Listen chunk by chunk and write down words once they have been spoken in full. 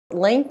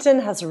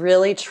LinkedIn has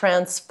really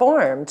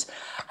transformed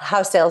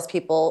how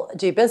salespeople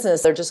do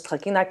business. They're just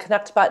clicking that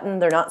connect button.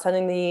 They're not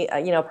sending the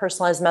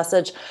personalized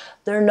message.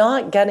 They're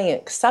not getting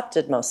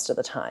accepted most of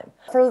the time.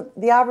 For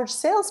the average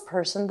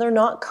salesperson, they're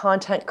not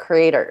content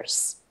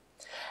creators.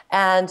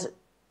 And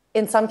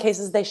in some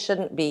cases, they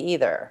shouldn't be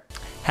either.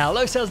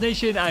 Hello Sales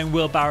Nation, I'm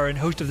Will Barron,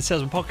 host of the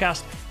Salesman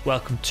podcast.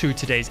 Welcome to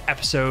today's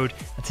episode.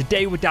 And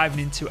today we're diving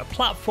into a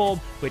platform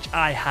which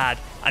I had,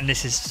 and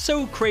this is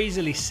so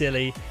crazily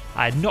silly,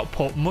 I had not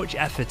put much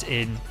effort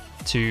in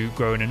to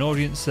growing an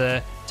audience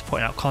there, to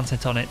putting out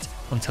content on it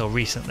until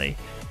recently.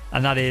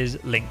 And that is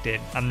LinkedIn.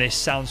 And this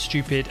sounds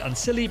stupid and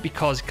silly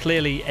because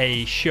clearly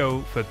a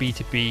show for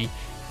B2B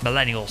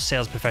millennial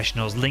sales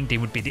professionals, LinkedIn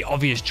would be the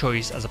obvious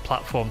choice as a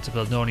platform to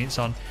build an audience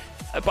on.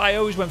 But I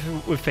always went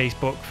with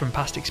Facebook from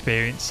past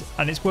experience,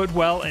 and it's worked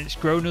well, and it's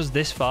grown us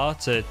this far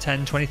to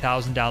 10,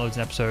 20,000 downloads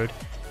an episode.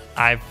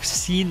 I've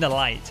seen the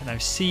light, and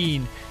I've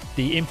seen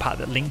the impact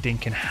that LinkedIn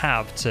can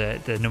have to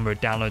the number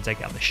of downloads I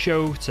get on the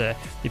show, to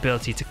the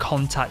ability to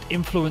contact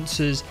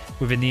influencers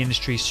within the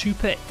industry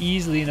super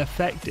easily and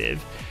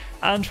effective.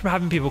 And from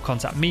having people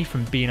contact me,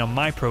 from being on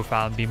my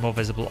profile and being more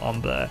visible on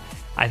there.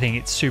 I think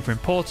it's super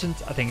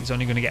important. I think it's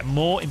only going to get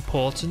more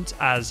important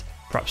as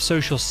perhaps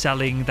social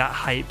selling, that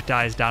hype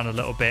dies down a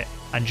little bit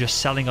and just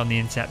selling on the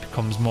internet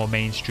becomes more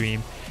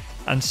mainstream.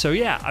 And so,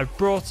 yeah, I've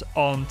brought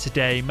on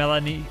today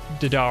Melonie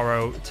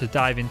Dodaro to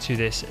dive into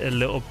this a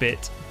little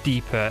bit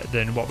deeper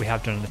than what we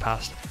have done in the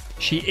past.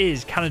 She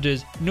is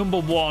Canada's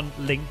 #1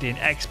 LinkedIn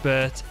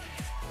expert,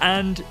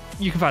 and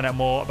you can find out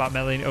more about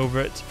Melonie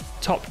over at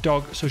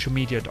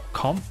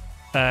topdogsocialmedia.com.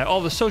 All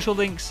the social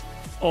links,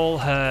 all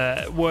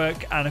her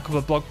work and a couple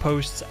of blog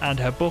posts and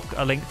her book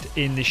are linked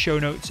in the show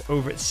notes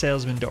over at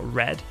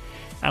salesman.red.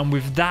 And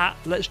with that,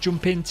 let's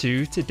jump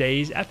into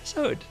today's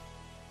episode.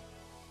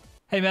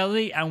 Hey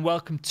Melonie, and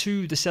welcome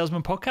to the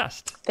Salesman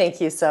podcast. Thank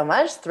you so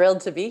much.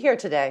 Thrilled to be here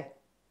today.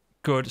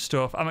 Good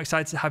stuff. I'm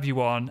excited to have you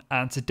on.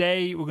 And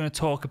today we're going to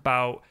talk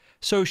about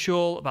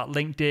social, about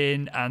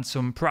LinkedIn,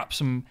 and perhaps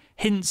some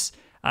hints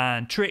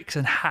and tricks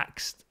and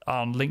hacks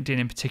on LinkedIn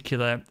in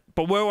particular.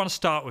 But where I want to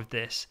start with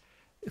this,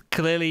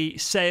 clearly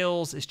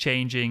sales is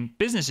changing,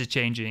 business is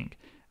changing.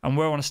 And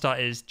where I want to start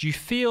is, do you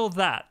feel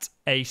that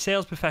a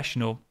sales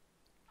professional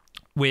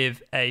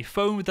with a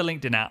phone with the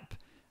LinkedIn app,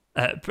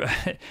 a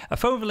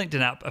phone with a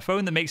LinkedIn app, a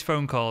phone that makes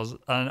phone calls,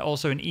 and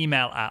also an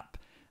email app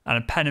and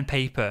a pen and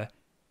paper,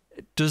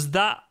 does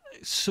that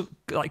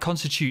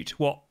constitute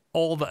what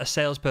all that a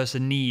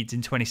salesperson needs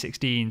in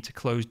 2016 to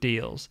close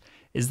deals?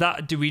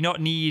 Do we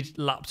not need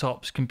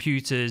laptops,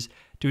 computers?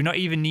 Do we not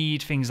even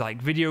need things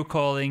like video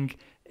calling?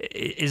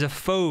 Is a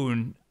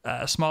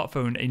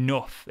smartphone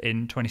enough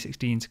in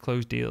 2016 to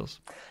close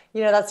deals?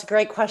 That's a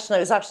great question. I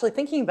was actually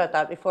thinking about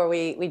that before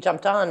we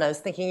jumped on. I was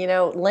thinking,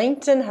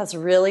 LinkedIn has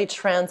really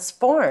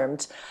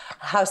transformed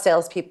how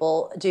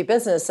salespeople do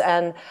business.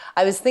 And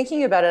I was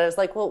thinking about it. I was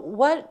like, well,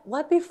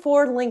 what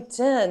before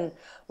LinkedIn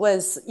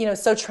was,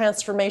 so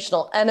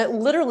transformational? And it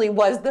literally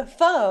was the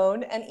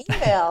phone and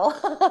email.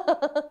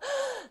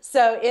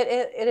 So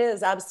it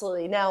is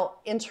absolutely. Now,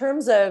 in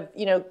terms of,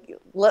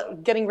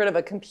 getting rid of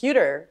a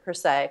computer per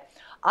se,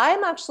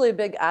 I'm actually a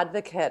big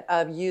advocate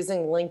of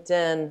using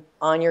LinkedIn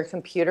on your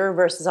computer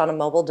versus on a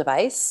mobile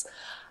device.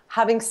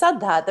 Having said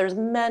that, there's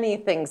many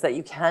things that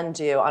you can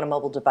do on a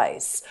mobile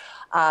device.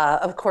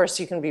 Of course,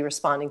 you can be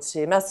responding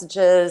to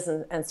messages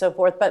and so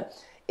forth, but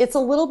it's a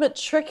little bit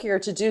trickier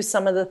to do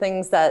some of the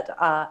things that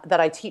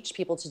I teach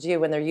people to do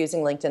when they're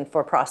using LinkedIn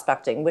for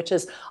prospecting, which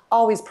is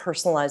always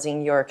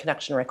personalizing your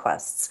connection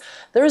requests.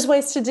 There's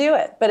ways to do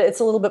it, but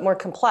it's a little bit more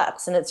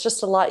complex, and it's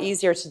just a lot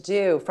easier to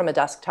do from a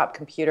desktop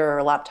computer or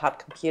a laptop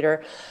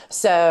computer.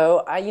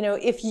 So,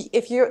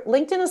 if your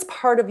LinkedIn is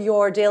part of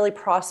your daily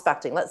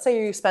prospecting, let's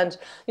say you spend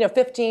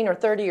 15 or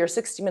 30 or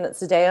 60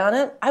 minutes a day on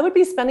it, I would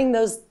be spending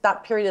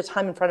that period of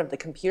time in front of the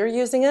computer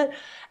using it.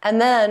 And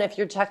then if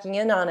you're checking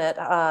in on it,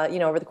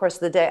 over the course of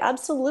the day,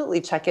 absolutely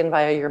check in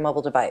via your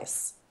mobile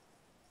device.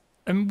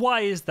 And why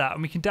is that?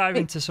 And we can dive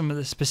into some of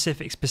the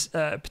specifics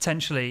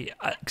potentially,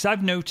 because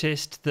I've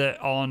noticed that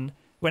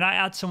when I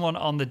add someone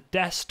on the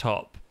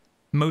desktop,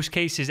 most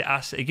cases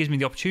it gives me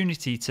the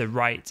opportunity to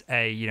write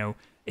a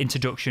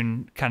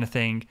introduction kind of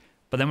thing.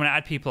 But then when I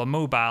add people on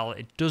mobile,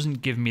 it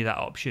doesn't give me that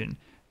option.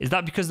 Is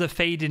that because they're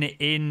fading it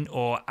in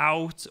or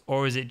out,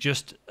 or is it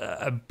just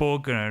a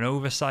bug or an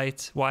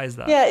oversight? Why is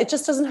that? Yeah, it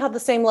just doesn't have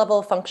the same level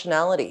of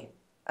functionality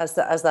as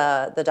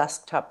the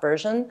desktop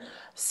version.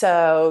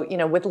 So,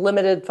 with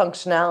limited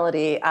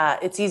functionality,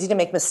 it's easy to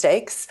make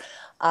mistakes.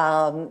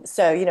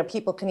 So,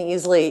 people can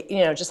easily,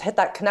 just hit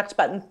that connect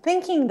button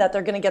thinking that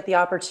they're going to get the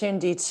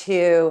opportunity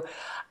to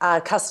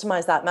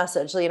customize that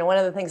message. One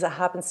of the things that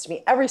happens to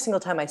me every single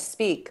time I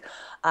speak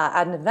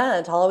at an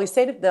event, I'll always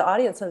say to the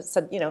audience, I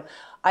said,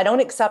 I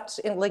don't accept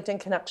LinkedIn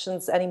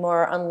connections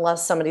anymore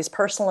unless somebody's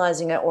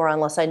personalizing it or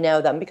unless I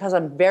know them, because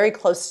I'm very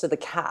close to the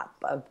cap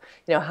of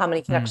how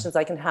many connections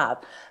I can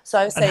have. So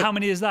I would say, and how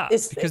many is that?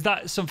 Because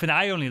that's something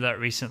I only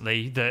learned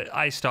recently, that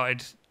I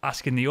started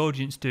asking the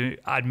audience to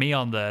add me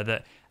on there,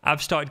 that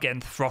I've started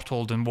getting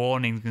throttled and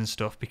warnings and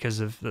stuff because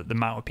of the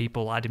amount of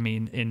people adding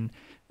me in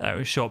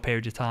a short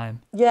period of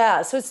time.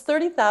 Yeah, so it's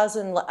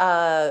 30,000,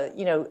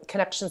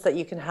 connections that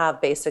you can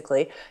have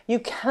basically. You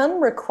can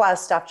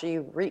request after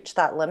you reach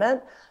that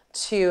limit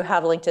to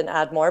have LinkedIn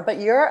add more, but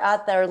you're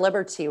at their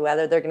liberty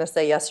whether they're going to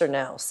say yes or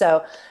no.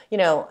 So,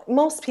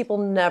 most people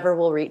never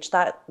will reach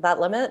that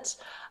limit.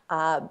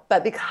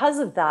 But because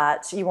of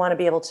that, you want to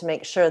be able to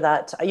make sure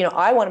that,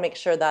 I want to make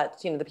sure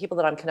that, the people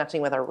that I'm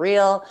connecting with are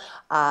real,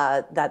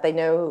 that they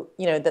know,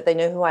 that they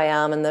know who I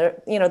am. And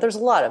there's a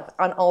lot of,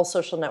 on all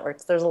social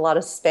networks, there's a lot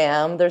of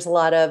spam. There's a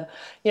lot of,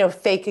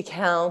 fake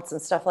accounts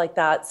and stuff like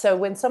that. So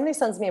when somebody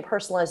sends me a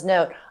personalized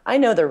note, I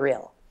know they're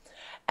real.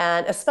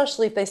 And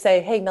especially if they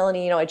say, hey,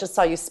 Melonie, I just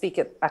saw you speak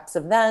at X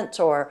event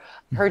or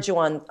heard you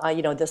on,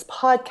 this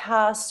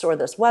podcast or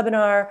this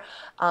webinar.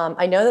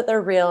 I know that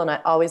they're real and I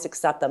always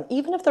accept them.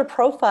 Even if their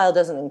profile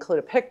doesn't include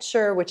a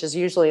picture, which is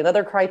usually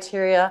another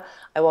criteria,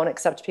 I won't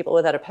accept people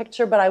without a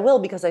picture, but I will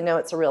because I know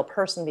it's a real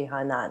person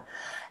behind that.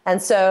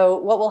 And so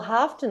what will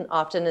happen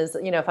often is,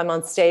 if I'm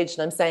on stage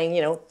and I'm saying,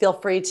 feel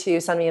free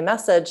to send me a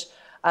message,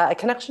 a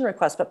connection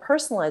request, but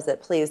personalize it,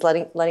 please,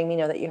 letting me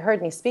know that you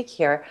heard me speak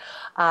here.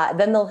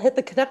 Then they'll hit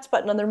the connect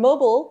button on their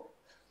mobile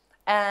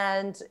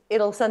and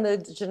it'll send a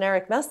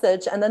generic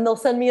message. And then they'll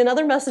send me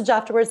another message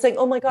afterwards saying,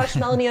 oh my gosh,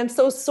 Melonie, I'm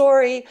so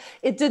sorry.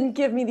 It didn't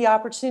give me the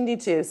opportunity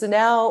to. So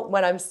now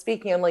when I'm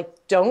speaking, I'm like,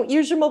 don't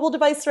use your mobile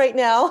device right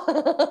now.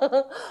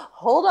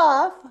 Hold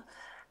off.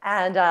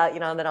 And,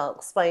 and then I'll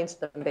explain to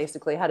them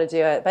basically how to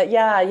do it. But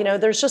yeah,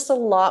 there's just a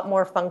lot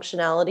more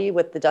functionality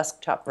with the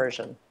desktop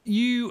version.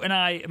 You and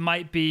I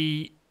might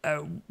be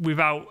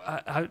without,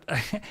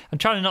 I'm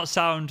trying to not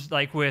sound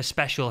like we're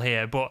special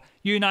here, but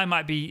you and I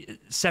might be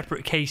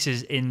separate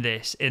cases in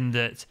this, in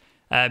that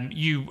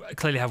you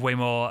clearly have way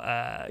more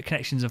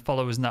connections and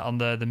followers and that on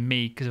there than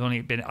me, because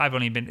I've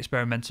only been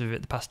experimenting with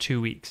it the past 2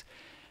 weeks.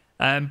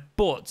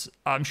 But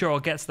I'm sure I'll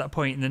get to that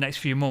point in the next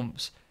few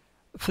months.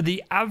 For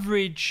the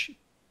average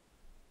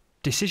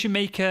decision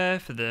maker,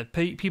 for the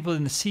people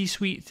in the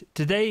C-suite,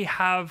 do they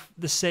have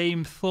the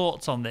same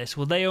thoughts on this?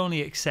 Will they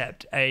only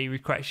accept a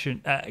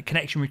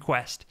connection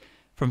request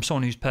from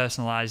someone who's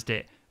personalized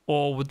it?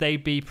 Or would they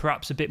be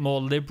perhaps a bit more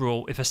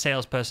liberal if a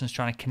salesperson is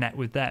trying to connect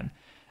with them?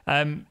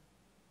 And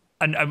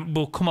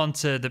we'll come on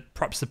to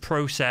perhaps the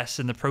process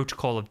and the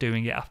protocol of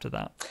doing it after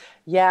that.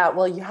 Yeah,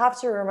 well, you have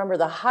to remember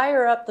the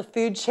higher up the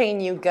food chain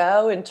you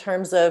go in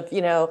terms of,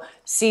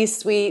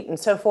 C-suite and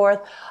so forth,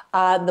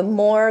 the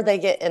more they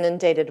get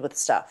inundated with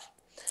stuff.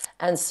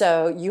 And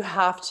so you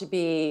have to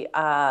be,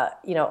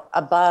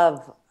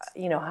 above,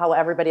 how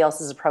everybody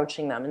else is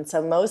approaching them. And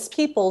so most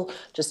people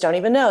just don't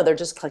even know. They're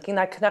just clicking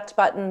that connect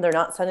button. They're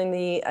not sending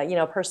the,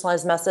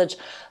 personalized message.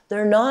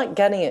 They're not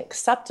getting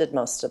accepted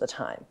most of the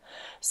time.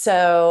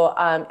 So,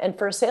 and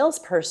for a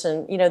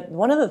salesperson,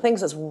 one of the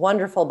things that's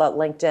wonderful about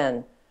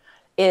LinkedIn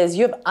is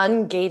you have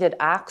ungated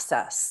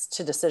access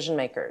to decision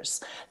makers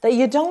that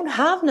you don't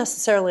have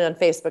necessarily on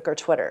Facebook or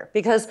Twitter,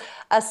 because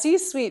a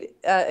C-suite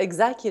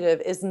executive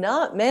is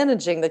not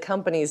managing the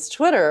company's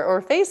Twitter or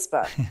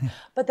Facebook,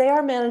 but they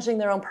are managing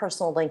their own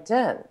personal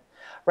LinkedIn,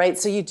 right?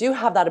 So you do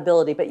have that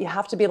ability, but you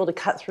have to be able to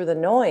cut through the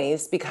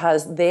noise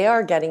because they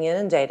are getting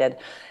inundated.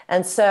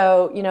 And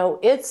so,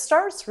 it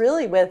starts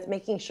really with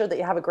making sure that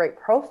you have a great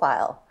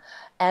profile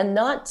and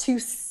not too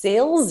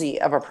salesy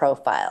of a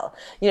profile.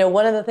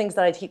 One of the things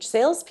that I teach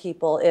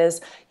salespeople is,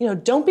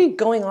 don't be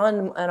going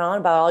on and on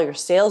about all your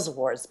sales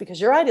awards,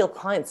 because your ideal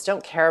clients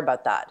don't care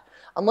about that.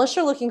 Unless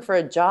you're looking for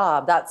a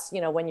job, that's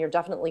when you're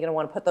definitely going to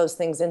want to put those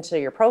things into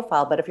your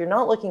profile. But if you're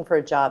not looking for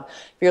a job,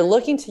 if you're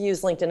looking to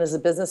use LinkedIn as a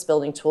business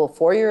building tool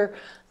for your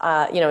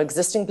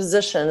existing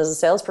position as a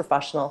sales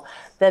professional,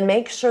 then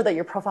make sure that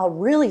your profile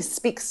really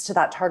speaks to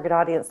that target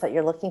audience that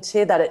you're looking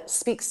to, that it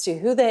speaks to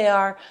who they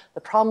are,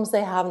 the problems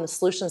they have, and the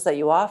solutions that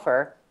you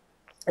offer,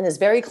 and is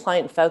very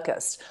client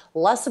focused.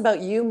 Less about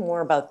you,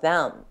 more about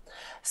them.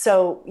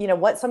 So,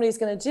 what somebody's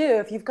going to do,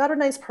 if you've got a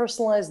nice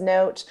personalized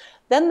note,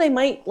 then they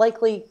might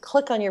likely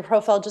click on your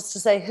profile just to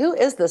say, who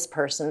is this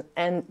person?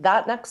 And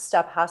that next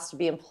step has to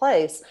be in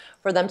place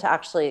for them to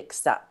actually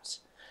accept.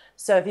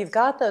 So if you've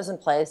got those in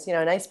place,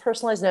 a nice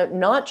personalized note,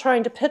 not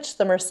trying to pitch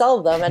them or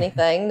sell them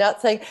anything,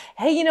 not saying,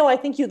 hey, I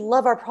think you'd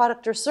love our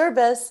product or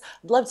service.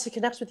 I'd love to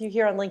connect with you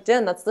here on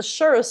LinkedIn. That's the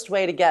surest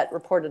way to get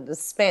reported as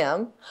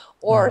spam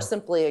or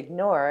simply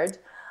ignored.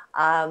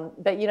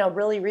 But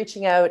really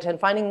reaching out and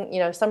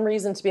finding some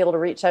reason to be able to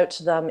reach out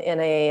to them in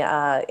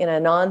a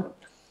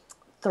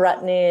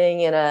non-threatening,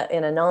 in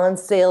a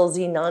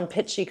non-salesy,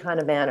 non-pitchy kind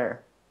of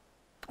manner.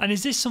 And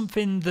is this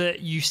something that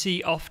you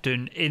see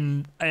often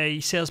in a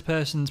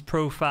salesperson's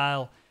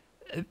profile,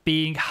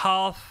 being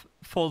half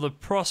for the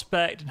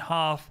prospect and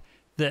half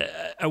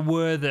that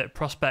aware that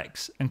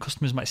prospects and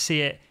customers might see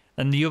it,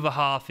 and the other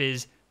half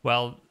is,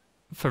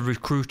 for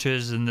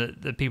recruiters and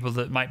the people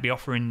that might be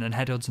offering and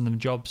headhunting them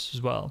jobs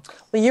as well?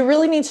 Well, you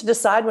really need to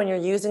decide when you're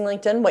using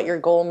LinkedIn what your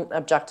goal and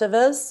objective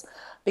is,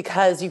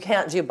 because you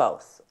can't do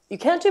both. You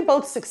can't do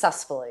both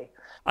successfully.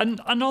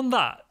 And on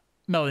that,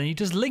 Melonie,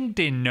 does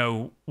LinkedIn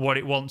know what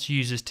it wants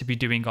users to be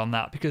doing on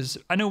that? Because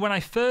I know when I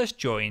first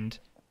joined,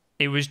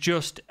 it was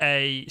just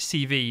a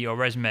CV or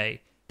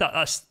resume.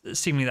 That's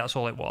seemingly that's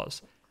all it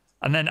was.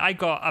 And then I've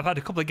had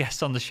a couple of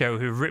guests on the show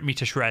who ripped me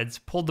to shreds,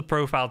 pulled the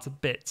profile to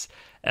bits.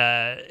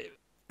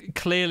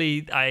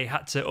 Clearly, I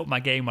had to up my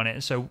game on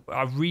it, so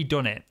I've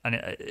redone it,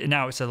 and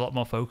now it's a lot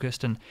more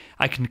focused, and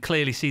I can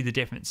clearly see the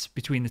difference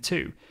between the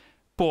two.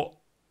 But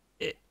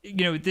it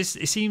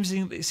seems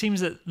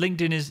that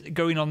LinkedIn is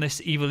going on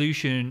this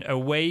evolution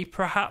away,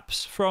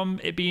 perhaps, from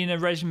it being a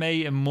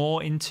resume and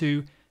more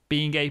into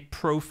being a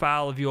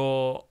profile of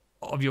your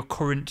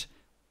current,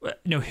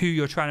 who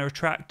you're trying to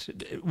attract.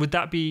 Would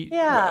that be?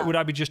 Yeah. Would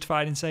I be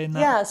justified in saying that?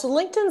 Yeah. So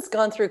LinkedIn's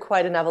gone through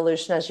quite an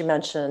evolution, as you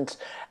mentioned,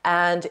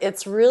 and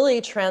it's really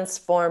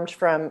transformed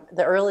from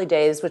the early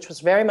days, which was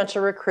very much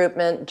a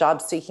recruitment,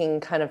 job-seeking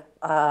kind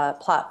of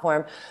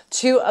platform,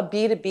 to a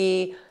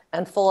B2B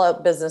and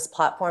full-out business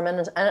platform,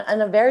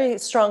 and a very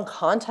strong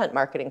content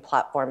marketing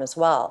platform as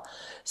well.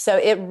 So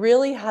it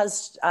really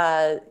has,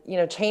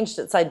 changed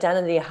its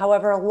identity.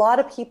 However, a lot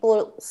of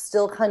people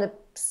still kind of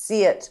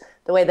see it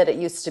the way that it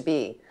used to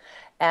be.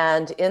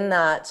 And in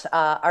that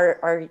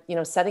are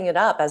setting it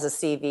up as a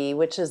CV,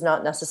 which is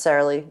not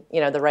necessarily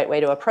the right way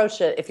to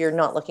approach it if you're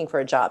not looking for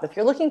a job. If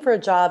you're looking for a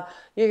job,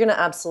 you're going to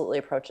absolutely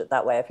approach it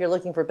that way. If you're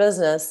looking for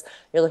business,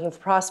 you're looking for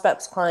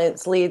prospects,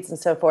 clients, leads, and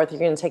so forth, you're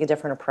going to take a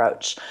different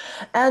approach.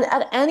 And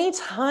at any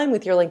time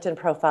with your LinkedIn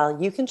profile,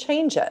 you can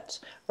change it,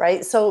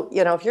 right? So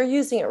if you're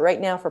using it right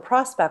now for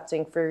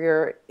prospecting for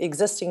your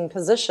existing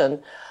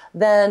position,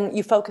 then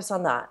you focus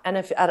on that. And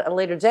if at a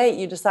later date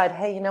you decide,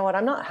 hey, you know what,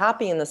 I'm not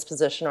happy in this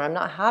position, or I'm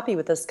not happy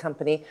with this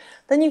company,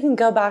 then you can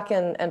go back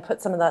and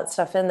put some of that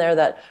stuff in there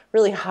that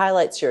really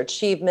highlights your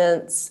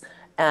achievements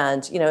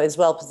and is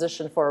well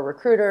positioned for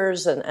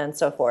recruiters and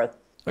so forth.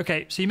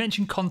 Okay, so you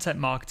mentioned content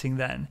marketing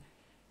then.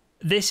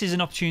 This is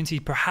an opportunity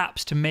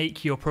perhaps to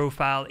make your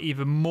profile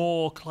even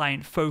more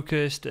client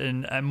focused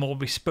and more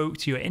bespoke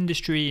to your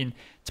industry, and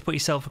to put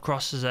yourself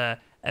across as a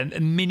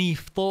mini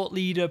thought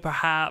leader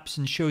perhaps,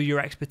 and show your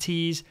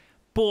expertise.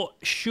 But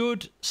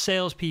should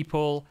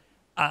salespeople,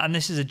 and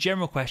this is a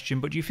general question,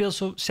 but do you feel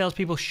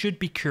salespeople should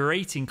be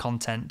curating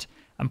content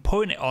and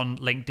putting it on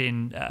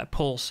LinkedIn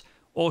Pulse,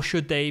 or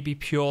should they be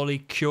purely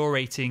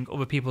curating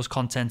other people's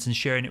content and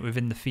sharing it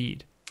within the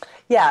feed?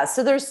 Yeah,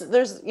 so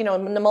there's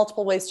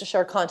multiple ways to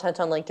share content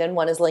on LinkedIn.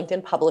 One is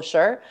LinkedIn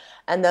Publisher,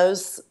 and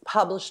those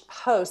published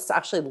posts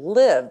actually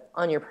live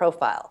on your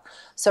profile.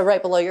 So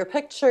right below your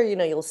picture,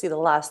 you'll see the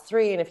last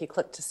 3, and if you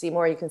click to see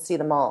more, you can see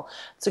them all.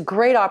 It's a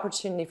great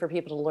opportunity for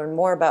people to learn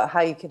more about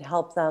how you can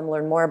help them,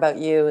 learn more about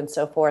you, and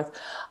so forth.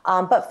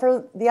 But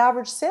for the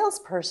average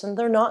salesperson,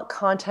 they're not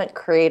content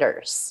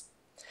creators.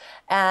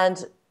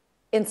 And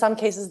in some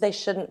cases, they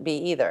shouldn't be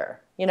either.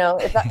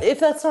 If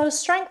that's not a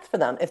strength for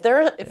them, if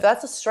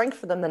that's a strength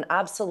for them, then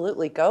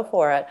absolutely go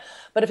for it.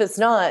 But if it's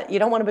not, you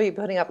don't want to be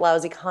putting up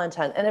lousy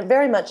content. And it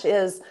very much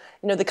is,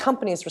 the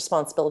company's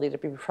responsibility to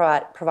be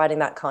providing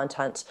that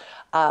content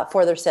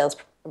for their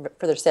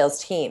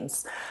sales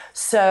teams.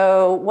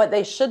 So what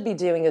they should be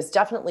doing is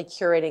definitely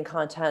curating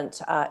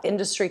content,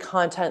 industry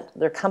content,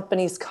 their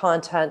company's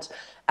content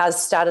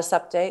as status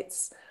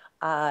updates.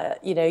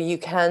 You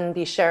can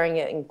be sharing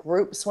it in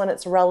groups when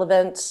it's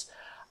relevant.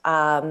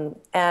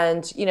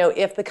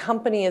 If the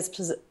company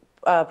is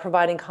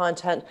providing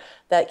content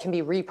that can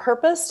be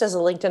repurposed as a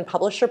LinkedIn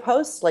Publisher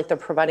post, like they're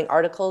providing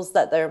articles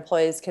that their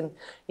employees can,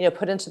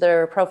 put into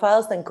their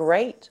profiles, then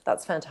great,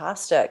 that's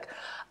fantastic.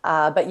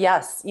 But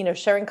yes,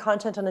 sharing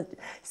content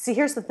see,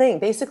 here's the thing.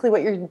 Basically,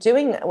 what you're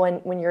doing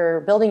when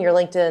you're building your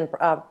LinkedIn,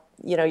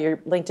 your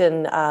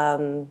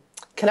LinkedIn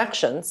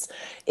connections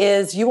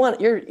is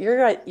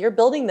you're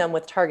building them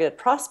with targeted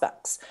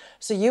prospects.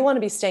 So you want to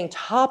be staying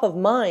top of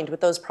mind with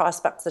those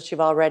prospects that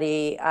you've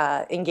already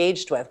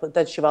engaged with,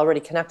 that you've already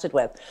connected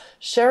with.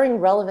 Sharing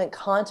relevant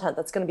content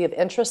that's going to be of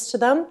interest to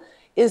them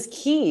is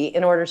key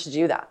in order to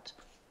do that.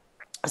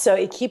 So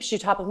it keeps you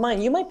top of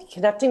mind. You might be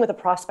connecting with a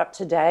prospect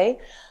today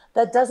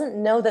that doesn't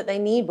know that they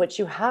need what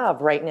you have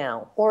right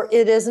now, or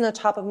it isn't a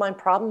top of mind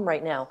problem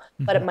right now,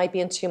 but it might be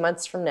in 2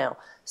 months from now.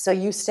 So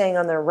you staying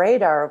on their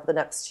radar over the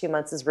next 2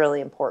 months is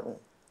really important.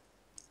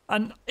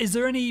 And is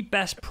there any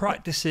best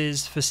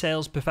practices for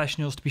sales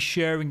professionals to be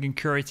sharing and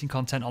curating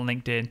content on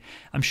LinkedIn?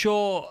 I'm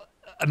sure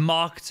a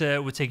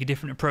marketer would take a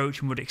different approach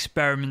and would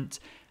experiment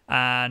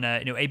and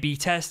A/B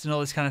test and all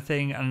this kind of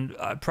thing, and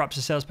perhaps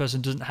a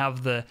salesperson doesn't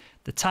have the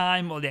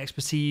time or the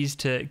expertise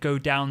to go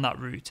down that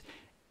route.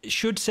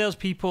 Should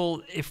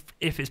salespeople, if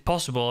it's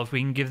possible, if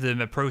we can give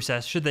them a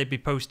process, should they be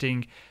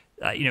posting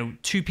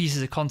 2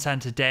 pieces of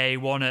content a day,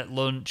 one at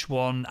lunch,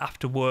 one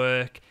after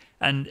work?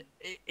 And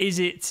is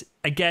it,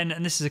 again,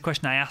 and this is a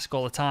question I ask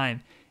all the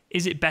time,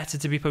 is it better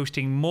to be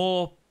posting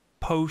more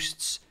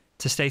posts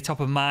to stay top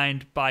of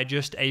mind by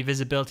just a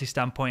visibility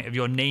standpoint of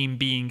your name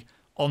being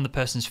on the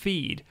person's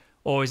feed,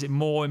 or is it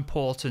more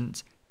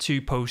important to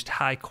post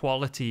high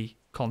quality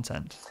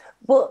content?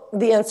 Well,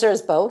 the answer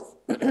is both.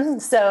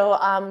 So,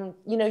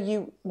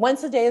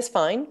 once a day is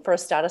fine for a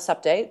status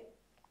update.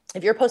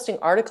 If you're posting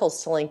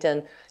articles to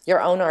LinkedIn,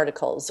 your own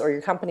articles or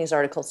your company's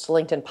articles to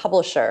LinkedIn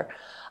Publisher,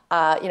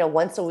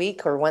 once a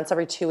week or once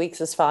every 2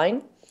 weeks is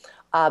fine.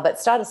 But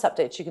status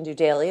updates you can do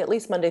daily, at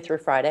least Monday through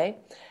Friday.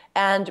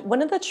 And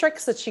one of the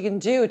tricks that you can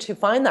do to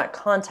find that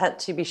content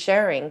to be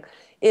sharing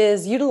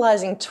is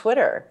utilizing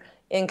Twitter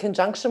in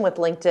conjunction with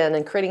LinkedIn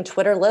and creating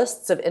Twitter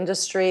lists of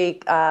industry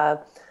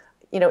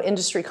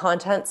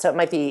content. So it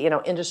might be,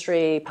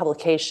 industry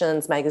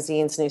publications,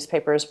 magazines,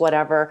 newspapers,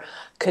 whatever.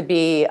 Could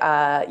be,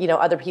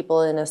 other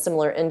people in a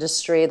similar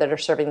industry that are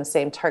serving the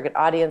same target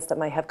audience that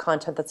might have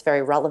content that's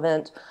very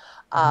relevant.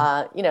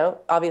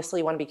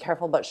 Obviously you want to be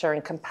careful about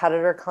sharing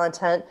competitor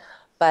content,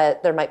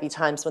 but there might be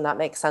times when that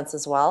makes sense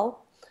as well.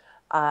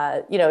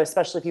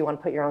 Especially if you want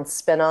to put your own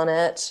spin on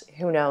it,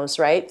 who knows,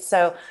 right?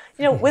 So,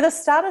 with a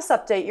status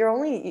update,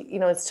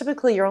 it's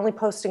typically you're only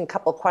posting a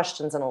couple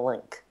questions and a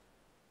link.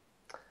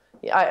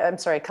 I'm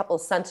sorry, a couple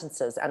of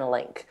sentences and a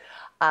link.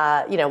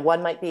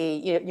 One might be,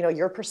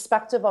 your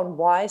perspective on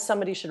why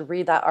somebody should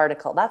read that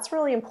article. That's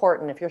really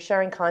important. If you're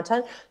sharing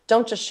content,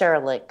 don't just share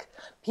a link.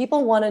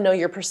 People want to know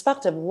your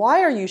perspective. Why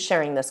are you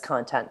sharing this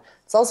content?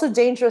 It's also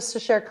dangerous to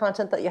share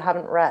content that you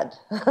haven't read.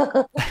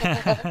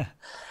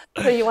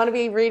 So you want to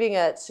be reading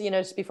it,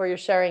 just before you're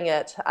sharing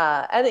it.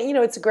 And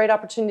it's a great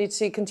opportunity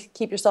to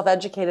keep yourself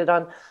educated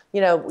on,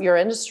 your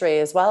industry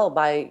as well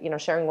by,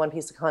 sharing one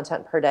piece of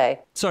content per day.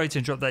 Sorry to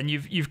interrupt then.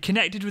 You've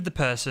connected with the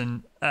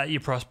person,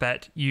 your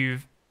prospect.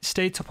 You've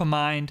stayed top of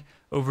mind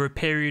over a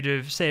period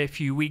of, say, a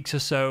few weeks or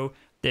so.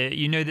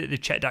 You know that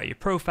they've checked out your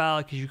profile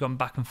because you've gone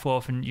back and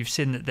forth and you've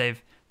seen that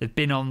they've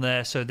been on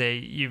there. So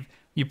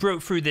you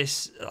broke through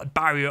this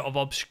barrier of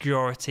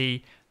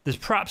obscurity. There's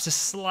perhaps a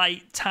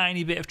slight,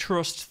 tiny bit of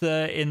trust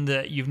there in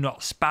that you've not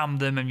spammed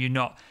them and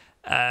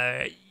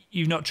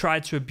you've not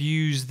tried to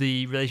abuse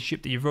the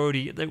relationship that you've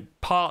already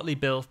partly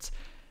built.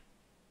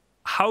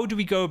 How do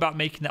we go about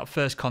making that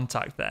first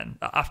contact then?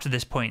 After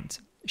this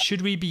point,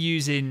 should we be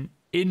using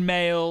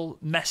in-mail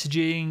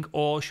messaging,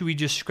 or should we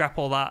just scrap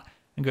all that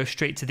and go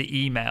straight to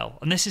the email?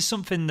 And this is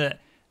something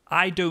that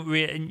I don't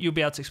really, and you'll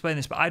be able to explain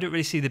this, but I don't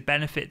really see the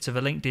benefits of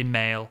a LinkedIn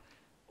mail,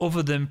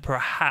 other than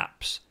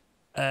perhaps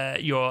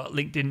your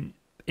LinkedIn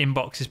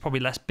inbox is probably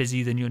less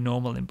busy than your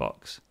normal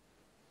inbox.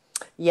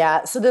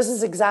 Yeah, so this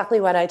is exactly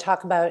what I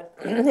talk about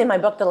in my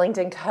book, The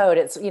LinkedIn Code.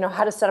 It's,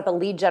 how to set up a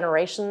lead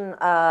generation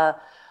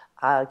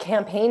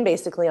campaign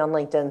basically on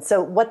LinkedIn.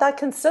 So what that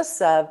consists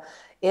of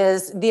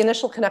is the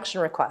initial connection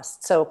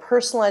request. So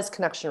personalized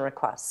connection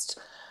request.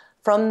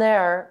 From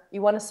there,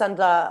 you want to send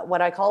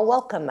what I call a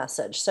welcome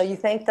message. So you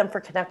thank them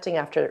for connecting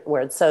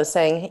afterwards. So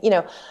saying,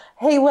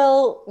 hey,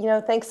 Will,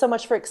 thanks so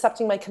much for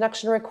accepting my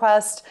connection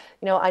request.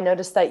 I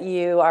noticed that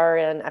you are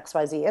in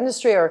XYZ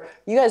industry, or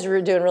you guys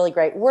are doing really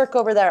great work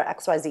over there at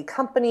XYZ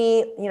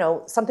company,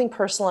 something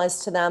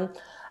personalized to them.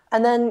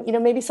 And then,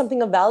 maybe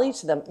something of value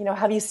to them.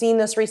 Have you seen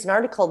this recent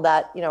article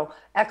that,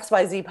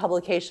 XYZ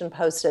publication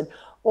posted?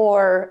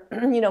 Or,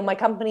 my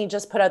company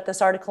just put out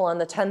this article on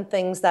the 10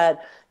 things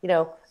that,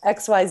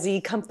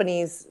 XYZ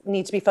companies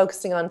need to be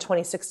focusing on in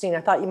 2016.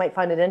 I thought you might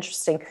find it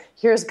interesting.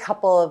 Here's a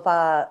couple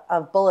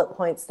of bullet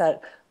points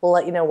that will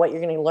let you know what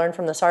you're going to learn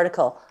from this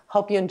article.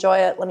 Hope you enjoy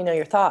it. Let me know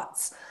your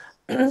thoughts.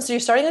 So you're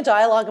starting a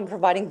dialogue and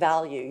providing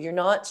value. You're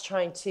not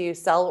trying to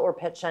sell or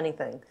pitch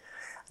anything.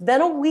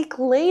 Then a week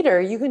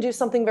later, you can do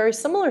something very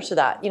similar to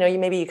that.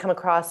 Maybe you come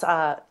across,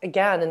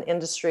 again, an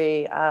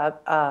industry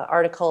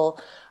article,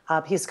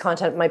 piece of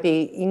content. It might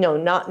be,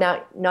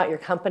 not your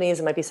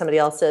company's, it might be somebody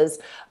else's,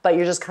 but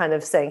you're just kind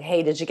of saying,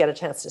 hey, did you get a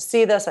chance to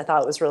see this? I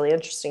thought it was really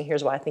interesting.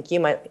 Here's why I think you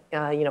might,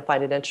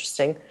 find it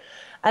interesting.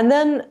 And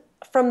then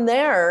from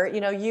there,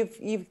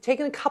 you've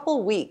taken a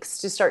couple weeks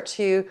to start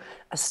to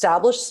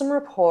establish some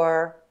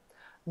rapport,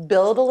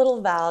 build a little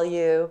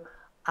value.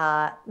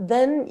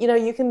 Then,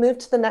 you can move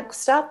to the next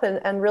step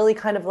and really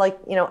kind of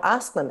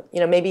ask them,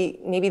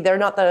 maybe they're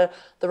not the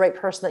right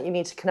person that you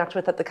need to connect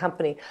with at the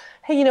company.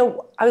 Hey,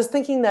 I was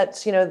thinking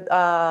that,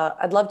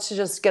 I'd love to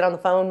just get on the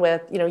phone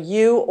with,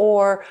 you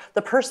or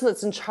the person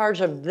that's in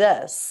charge of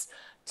this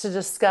to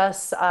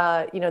discuss,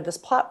 this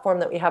platform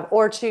that we have,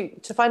 or to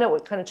find out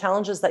what kind of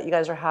challenges that you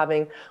guys are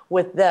having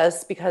with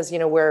this, because,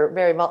 we're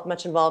very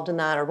much involved in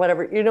that or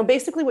whatever.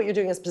 Basically what you're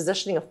doing is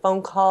positioning a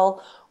phone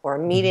call or a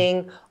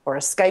meeting or a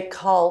Skype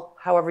call,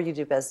 however you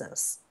do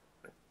business.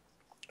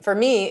 For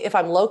me, if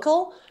I'm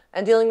local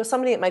and dealing with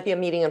somebody, it might be a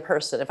meeting in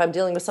person. If I'm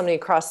dealing with somebody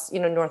across,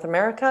 North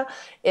America,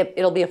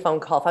 it'll be a phone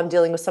call. If I'm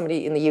dealing with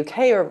somebody in the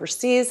UK or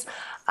overseas,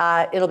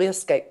 it'll be a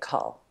Skype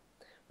call,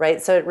 right?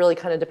 So it really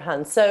kind of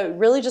depends. So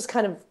really just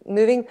kind of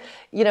moving,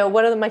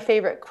 one of my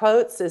favorite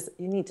quotes is,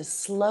 you need to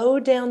slow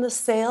down the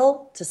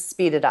sale to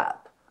speed it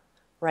up,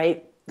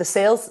 right? The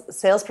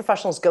sales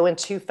professionals go in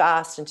too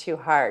fast and too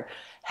hard.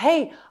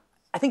 Hey,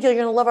 I think you're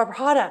going to love our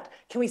product.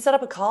 Can we set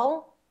up a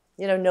call?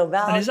 No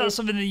value. And is that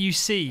something that you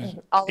see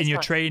in your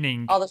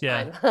training? All the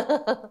time.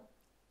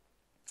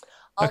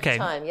 All the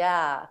time,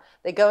 yeah.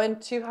 They go in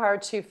too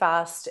hard, too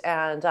fast,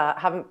 and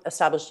haven't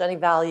established any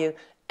value,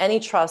 any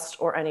trust,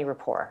 or any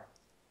rapport.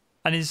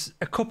 And is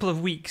a couple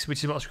of weeks,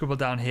 which is what I scribbled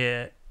down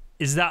here,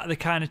 Is that the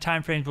kind of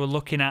timeframes we're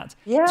looking at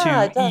Yeah,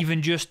 to it does.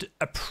 even just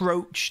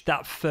approach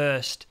that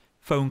first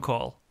phone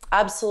call?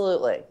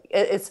 Absolutely.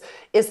 It's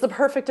the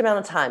perfect amount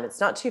of time.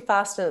 It's not too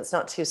fast and it's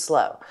not too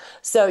slow.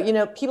 So,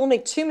 people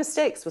make two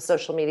mistakes with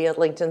social media,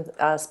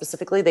 LinkedIn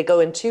specifically. They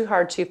go in too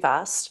hard, too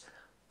fast,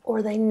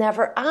 or they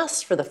never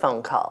ask for the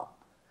phone call.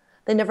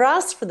 They never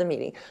asked for the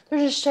meeting. They're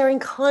just sharing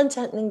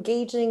content and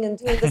engaging and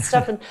doing this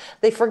stuff, and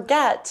they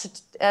forget.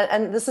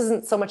 And this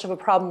isn't so much of a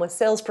problem with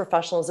sales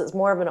professionals. It's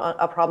more of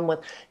a problem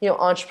with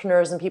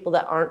entrepreneurs and people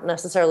that aren't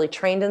necessarily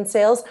trained in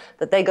sales,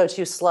 that they go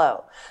too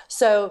slow.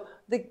 So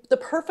the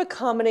perfect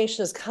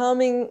combination is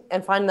coming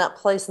and finding that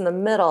place in the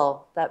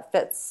middle that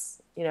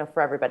fits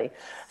for everybody.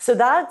 So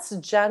that's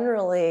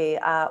generally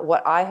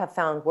what I have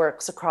found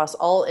works across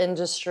all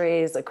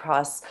industries,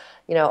 across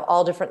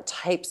all different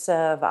types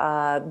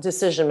of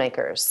decision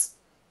makers.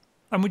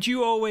 And would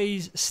you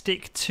always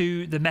stick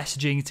to the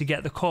messaging to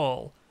get the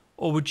call?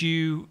 Or would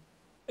you,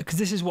 because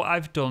this is what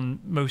I've done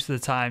most of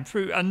the time,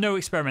 and no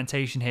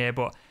experimentation here,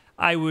 but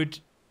I would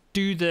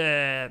do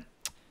the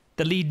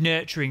lead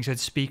nurturing, so to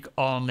speak,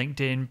 on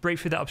LinkedIn, break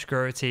through that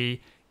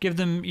obscurity, give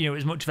them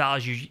as much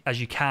value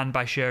as you can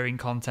by sharing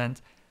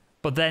content.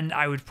 But then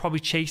I would probably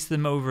chase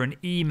them over an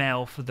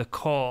email for the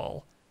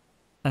call.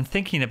 And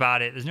thinking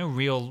about it, there's no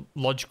real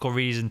logical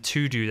reason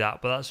to do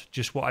that, but that's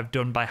just what I've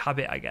done by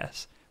habit, I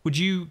guess. Would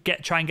you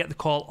try and get the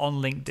call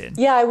on LinkedIn?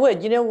 Yeah, I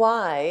would. You know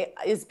why?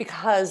 Is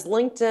because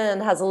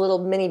LinkedIn has a little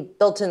mini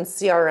built-in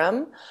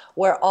CRM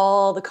where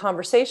all the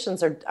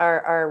conversations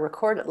are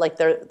recorded, like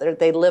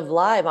they live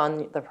live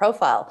on the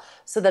profile,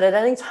 so that at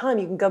any time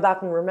you can go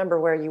back and remember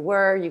where you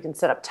were. You can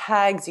set up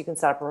tags, you can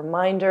set up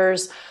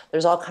reminders.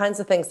 There's all kinds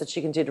of things that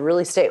you can do to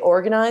really stay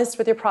organized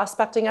with your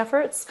prospecting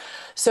efforts.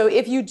 So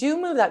if you do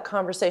move that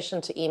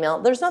conversation to email,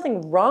 there's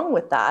nothing wrong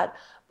with that.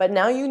 But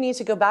now you need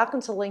to go back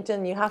into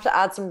LinkedIn. You have to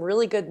add some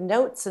really good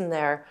notes in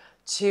there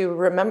to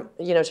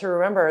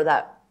remember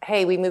that,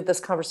 hey, we moved this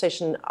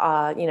conversation,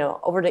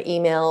 over to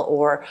email,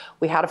 or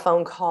we had a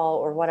phone call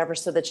or whatever,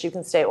 so that you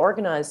can stay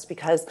organized.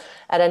 Because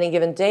at any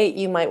given date,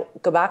 you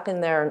might go back in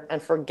there and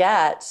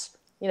forget.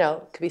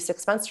 It could be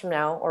 6 months from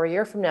now or a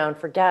year from now, and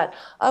forget,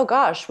 oh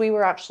gosh, we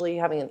were actually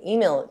having an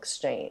email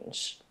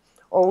exchange.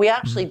 Or we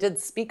actually did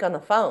speak on the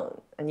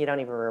phone, and you don't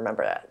even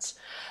remember it.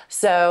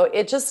 So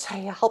it just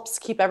helps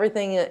keep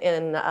everything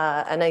in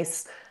a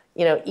nice,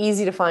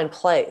 easy to find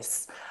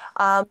place.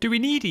 Do we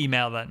need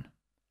email then?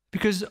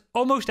 Because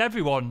almost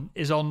everyone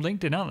is on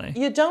LinkedIn, aren't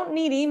they? You don't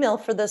need email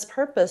for this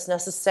purpose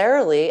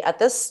necessarily at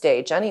this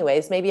stage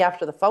anyways. Maybe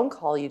after the phone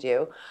call you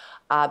do,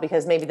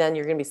 because maybe then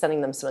you're going to be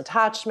sending them some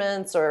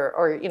attachments,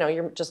 or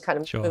you're just kind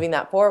of moving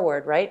that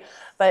forward, right?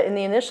 But in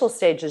the initial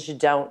stages, you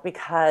don't,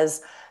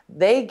 because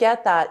they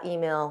get that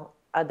email,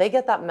 they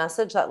get that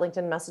message, that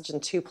LinkedIn message, in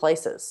two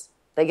places.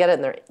 They get it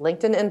in their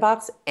LinkedIn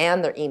inbox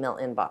and their email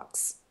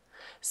inbox.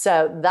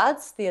 So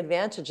that's the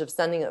advantage of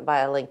sending it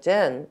via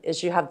LinkedIn,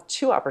 is you have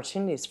two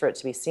opportunities for it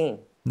to be seen.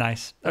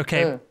 Nice.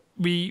 Okay.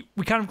 We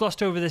kind of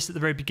glossed over this at the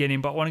very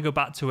beginning, but I want to go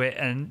back to it.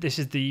 And this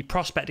is the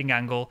prospecting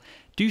angle.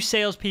 Do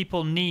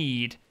salespeople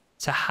need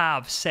to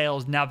have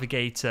Sales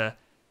Navigator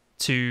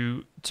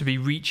to be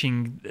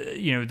reaching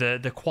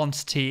the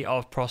quantity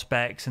of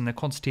prospects and the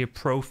quantity of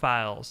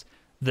profiles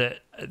that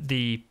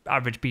the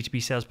average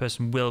B2B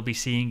salesperson will be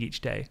seeing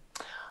each day?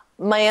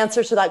 My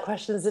answer to that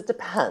question is it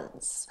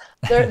depends.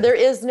 There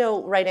is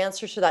no right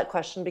answer to that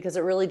question, because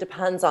it really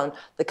depends on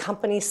the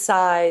company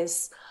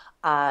size,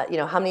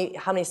 how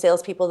many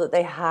salespeople that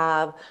they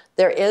have.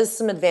 There is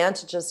some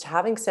advantages to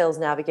having Sales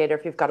Navigator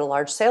if you've got a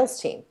large sales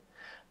team,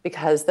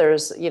 because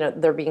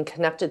they're being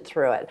connected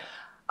through it.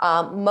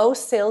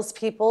 Most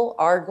salespeople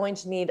are going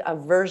to need a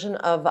version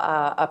of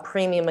a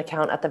premium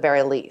account at the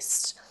very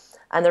least.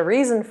 And the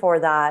reason for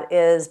that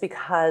is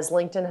because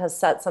LinkedIn has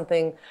set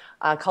something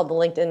called the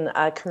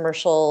LinkedIn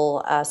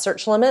commercial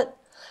search limit.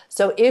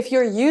 So if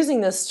you're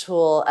using this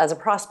tool as a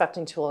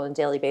prospecting tool on a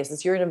daily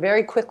basis, you're going to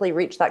very quickly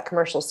reach that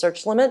commercial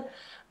search limit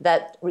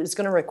that is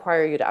going to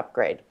require you to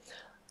upgrade.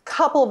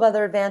 Couple of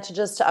other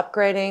advantages to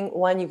upgrading.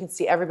 One, you can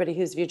see everybody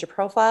who's viewed your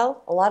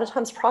profile. A lot of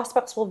times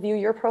prospects will view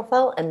your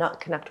profile and not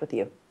connect with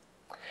you.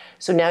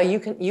 So now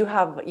you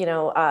have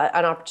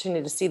an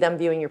opportunity to see them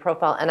viewing your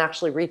profile and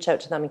actually reach out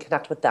to them and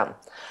connect with them.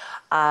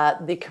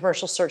 The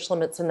commercial search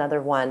limit's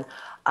another one.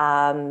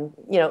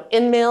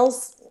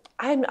 InMails.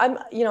 I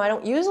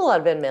don't use a lot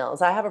of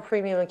InMails. I have a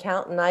premium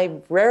account and I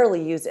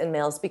rarely use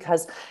InMails,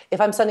 because if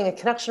I'm sending a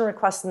connection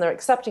request and they're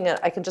accepting it,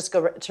 I can just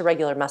go to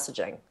regular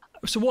messaging.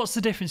 So what's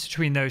the difference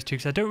between those two?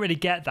 Because I don't really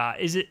get that.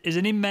 Is an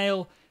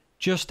InMail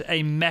just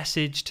a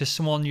message to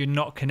someone you're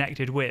not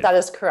connected with? That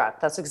is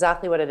correct. That's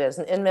exactly what it is.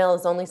 An InMail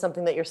is only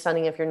something that you're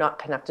sending if you're not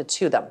connected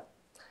to them.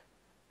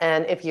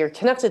 And if you're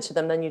connected to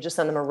them, then you just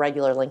send them a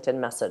regular LinkedIn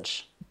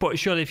message. But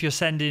surely if you're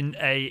sending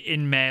a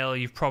InMail,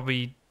 you've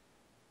probably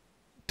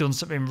done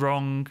something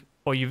wrong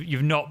or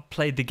you've not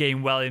played the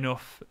game well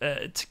enough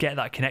to get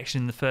that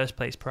connection in the first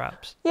place,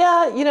 perhaps.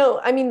 Yeah,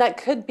 I mean, that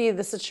could be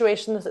the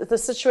situation. The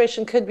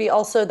situation could be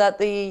also that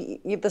the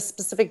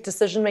specific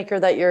decision maker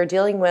that you're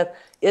dealing with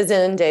is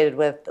inundated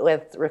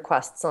with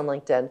requests on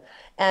LinkedIn.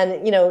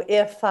 And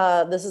if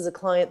this is a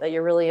client that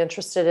you're really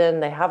interested in,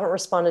 they haven't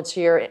responded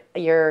to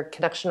your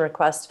connection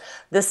request,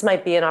 this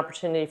might be an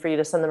opportunity for you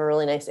to send them a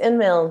really nice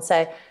email and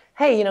say,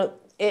 hey,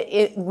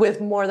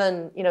 with more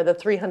than the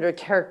 300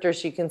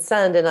 characters you can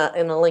send in a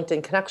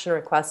LinkedIn connection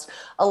request,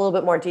 a little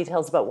bit more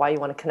details about why you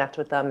want to connect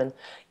with them, and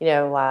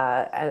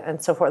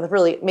and so forth.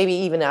 Really, maybe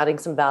even adding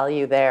some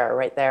value there,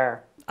 right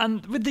there.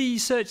 And with the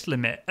search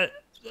limit,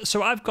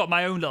 so I've got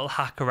my own little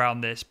hack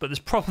around this, but there's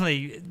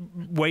probably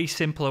way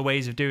simpler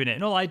ways of doing it.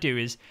 And all I do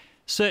is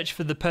search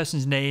for the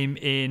person's name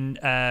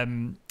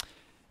in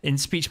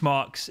speech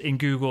marks in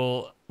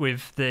Google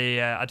with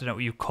the I don't know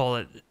what you call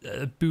it,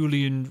 a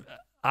Boolean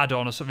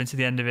add-on or something to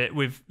the end of it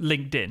with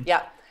LinkedIn.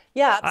 Yeah,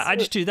 yeah. I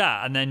just do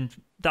that, and then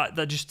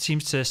that just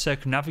seems to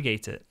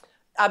circumnavigate it.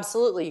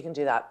 Absolutely, you can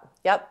do that.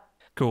 Yep.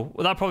 Cool.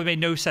 Well, that probably made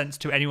no sense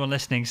to anyone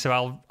listening,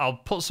 so I'll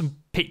put some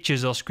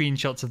pictures or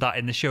screenshots of that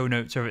in the show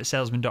notes over at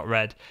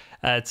salesman.red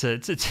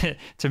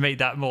to make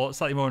that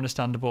slightly more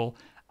understandable.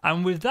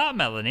 And with that,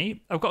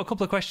 Melonie, I've got a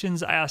couple of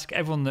questions I ask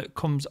everyone that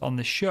comes on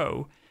the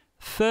show.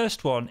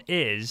 First one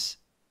is,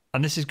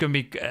 and this is going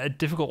to be a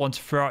difficult one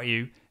to throw at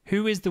you,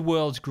 who is the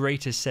world's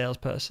greatest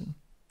salesperson?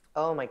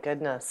 Oh my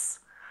goodness.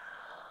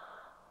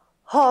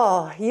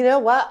 Oh, you know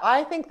what?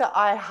 I think that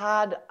I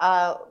had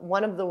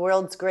one of the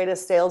world's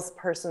greatest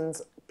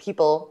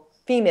people,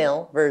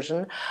 female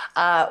version,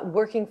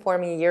 working for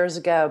me years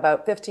ago.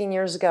 About 15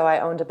 years ago, I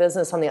owned a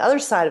business on the other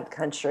side of the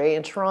country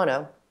in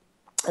Toronto.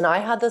 And I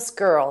had this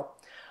girl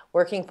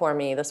working for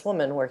me, this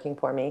woman working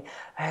for me,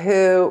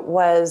 who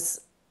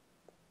was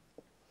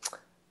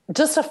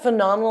just a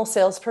phenomenal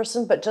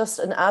salesperson, but just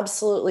an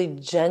absolutely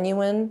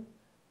genuine,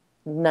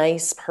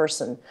 nice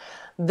person.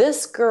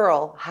 This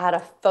girl had a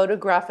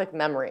photographic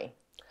memory.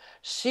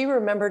 She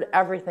remembered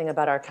everything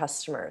about our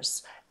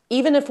customers.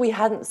 Even if we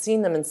hadn't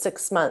seen them in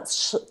 6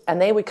 months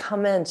and they would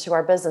come into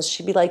our business,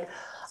 she'd be like,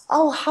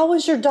 oh, how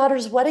was your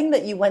daughter's wedding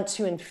that you went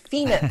to in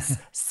Phoenix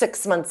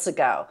 6 months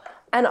ago?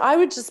 And I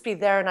would just be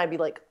there and I'd be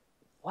like,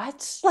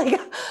 what?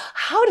 Like,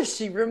 how does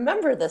she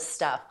remember this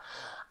stuff?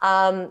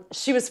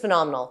 She was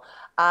phenomenal.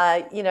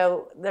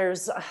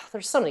 There's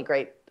so many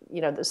great,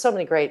 there's so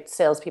many great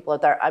salespeople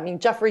out there. I mean,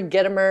 Jeffrey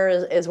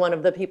Gitomer is one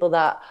of the people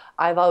that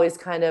I've always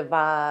kind of,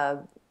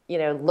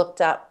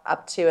 looked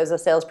up to as a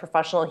sales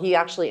professional. He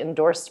actually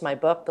endorsed my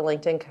book, The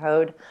LinkedIn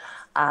Code.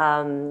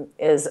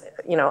 Is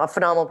a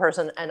phenomenal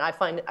person, and I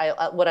find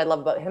what I love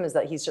about him is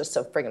that he's just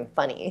so friggin'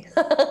 funny.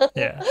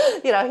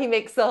 Yeah. He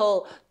makes the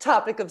whole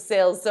topic of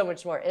sales so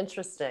much more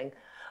interesting.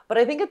 But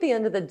I think at the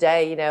end of the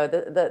day,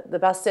 the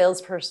best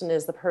salesperson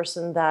is the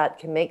person that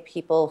can make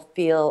people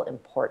feel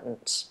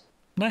important.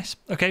 Nice.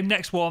 Okay,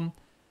 next one.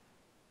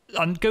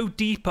 And go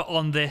deeper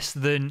on this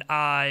than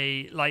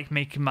I like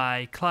making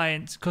my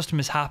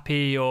customers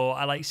happy, or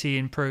I like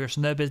seeing progress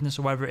in their business,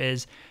 or whatever it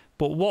is.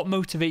 But what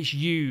motivates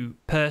you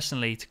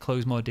personally to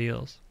close more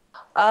deals?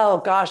 Oh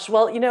gosh,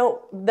 well,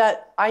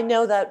 that I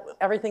know that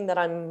everything that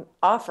I'm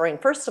offering,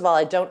 first of all,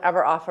 I don't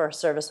ever offer a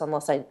service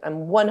unless I'm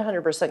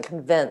 100%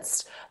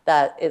 convinced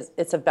that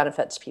it's a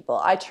benefit to people.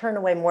 I turn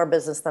away more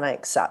business than I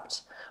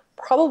accept.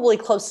 Probably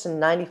close to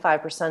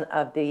 95%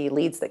 of the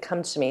leads that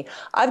come to me.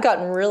 I've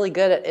gotten really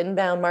good at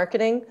inbound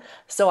marketing,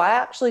 so I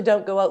actually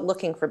don't go out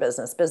looking for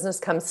business. Business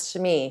comes to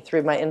me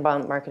through my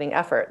inbound marketing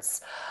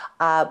efforts.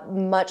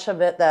 Much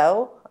of it,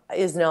 though,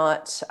 is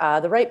not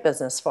the right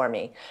business for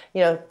me.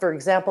 For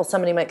example,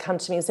 somebody might come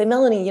to me and say,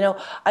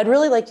 Melonie, I'd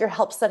really like your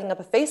help setting up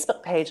a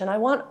Facebook page and I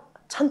want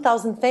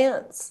 10,000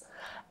 fans.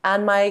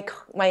 And my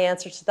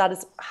answer to that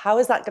is, how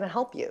is that going to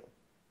help you?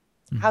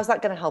 How's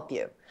that going to help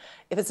you?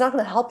 If it's not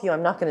going to help you,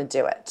 I'm not going to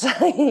do it.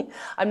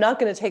 I'm not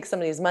going to take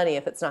somebody's money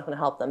if it's not going to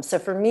help them. So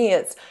for me,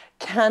 it's,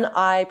 can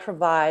I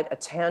provide a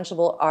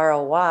tangible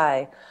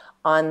ROI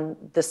on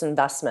this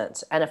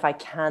investment? And if I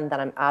can, then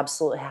I'm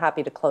absolutely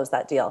happy to close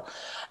that deal.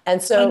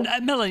 And so,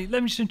 Melonie,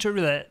 let me just interrupt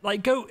you there.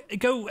 Like,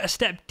 go a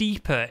step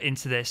deeper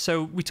into this.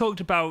 So we talked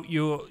about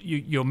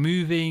you're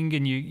moving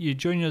and you're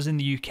joining us in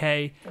the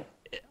UK.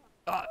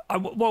 What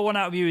I want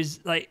out of you is,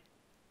 like,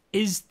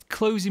 is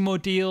closing more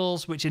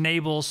deals, which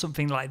enables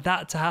something like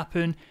that to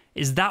happen,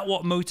 is that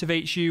what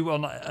motivates you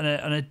on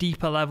a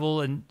deeper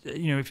level? And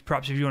if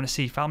you want to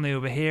see family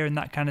over here and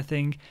that kind of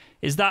thing,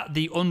 is that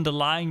the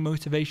underlying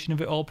motivation of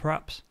it all,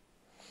 perhaps?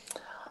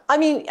 I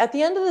mean, at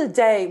the end of the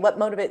day, what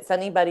motivates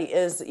anybody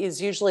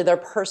is usually their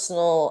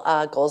personal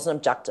goals and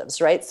objectives,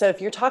 right? So if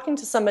you're talking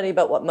to somebody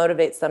about what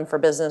motivates them for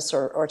business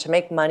or to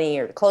make money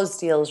or to close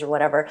deals or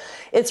whatever,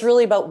 it's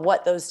really about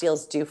what those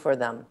deals do for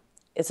them.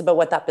 It's about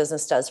what that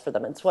business does for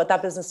them. It's what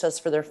that business does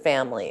for their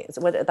family. It's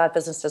what that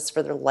business does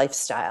for their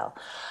lifestyle.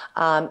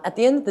 At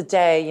the end of the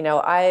day,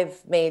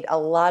 I've made a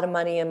lot of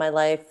money in my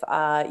life,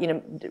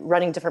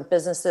 running different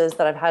businesses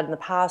that I've had in the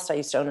past. I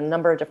used to own a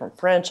number of different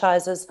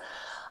franchises.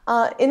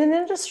 In an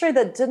industry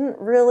that didn't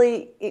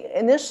really,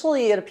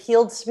 initially it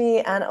appealed to me,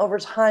 and over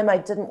time I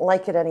didn't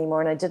like it anymore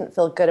and I didn't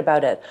feel good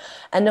about it.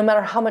 And no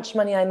matter how much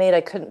money I made,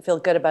 I couldn't feel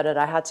good about it.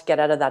 I had to get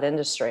out of that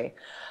industry.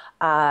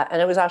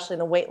 And it was actually in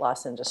the weight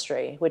loss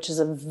industry, which is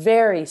a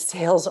very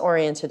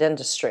sales-oriented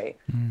industry.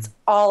 It's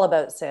all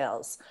about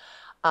sales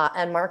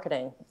and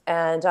marketing.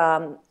 And,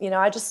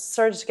 I just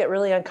started to get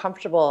really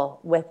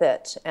uncomfortable with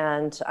it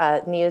and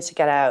needed to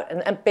get out.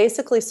 And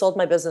basically sold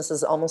my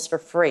businesses almost for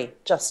free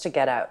just to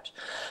get out.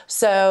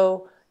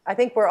 So I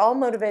think we're all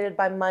motivated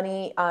by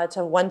money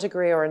to one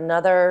degree or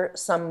another,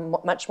 some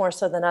much more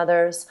so than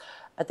others.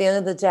 At the end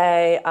of the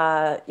day,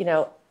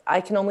 I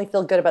can only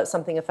feel good about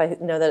something if I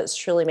know that it's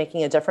truly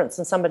making a difference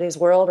in somebody's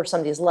world or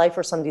somebody's life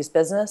or somebody's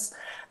business.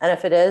 And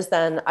if it is,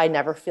 then I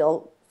never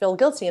feel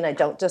guilty, and I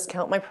don't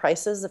discount my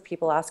prices. If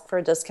people ask for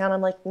a discount,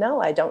 I'm like,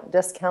 no, I don't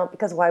discount,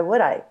 because why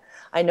would I?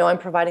 I know I'm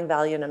providing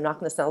value, and I'm not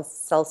going to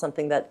sell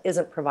something that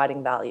isn't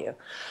providing value.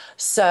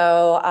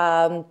 So,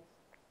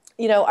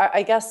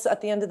 I guess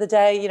at the end of the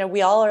day,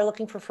 we all are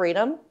looking for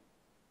freedom,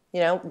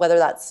 whether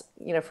that's,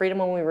 freedom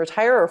when we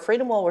retire or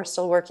freedom while we're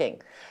still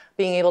working.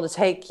 Being able to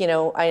take,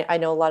 I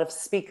know a lot of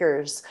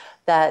speakers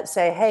that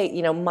say, hey,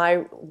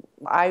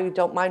 I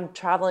don't mind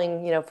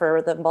traveling,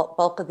 for the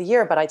bulk of the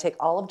year, but I take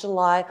all of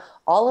July,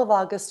 all of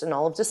August, and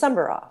all of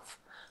December off.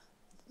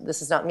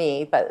 This is not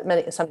me, but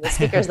some of the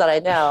speakers that I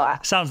know.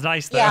 Sounds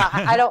nice, though. Yeah,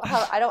 I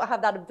don't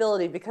have that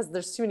ability because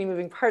there's too many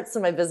moving parts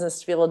in my business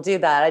to be able to do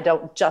that. I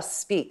don't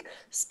just speak.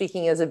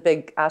 Speaking is a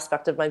big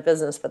aspect of my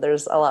business, but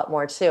there's a lot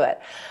more to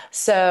it.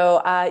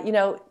 So,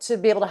 to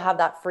be able to have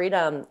that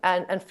freedom,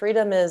 and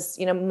freedom is,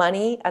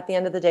 money at the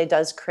end of the day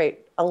does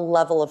create a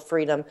level of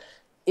freedom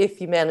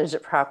if you manage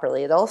it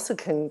properly. It also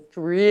can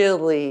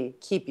really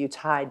keep you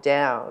tied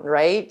down,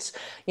 right?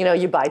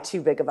 You buy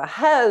too big of a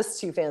house,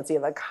 too fancy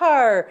of a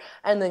car,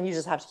 and then you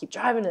just have to keep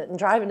driving it and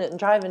driving it and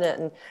driving it.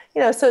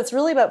 And, so it's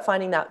really about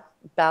finding that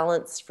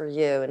balance for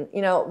you. And,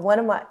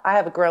 I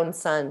have a grown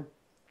son,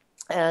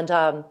 and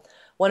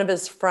one of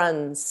his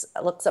friends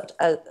looks up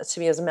to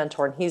me as a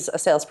mentor, and he's a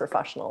sales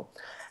professional.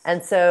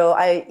 And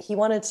so he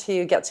wanted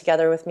to get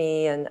together with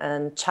me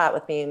and chat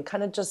with me and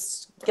kind of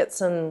just get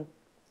some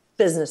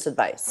business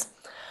advice.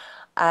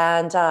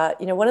 And,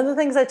 one of the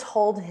things I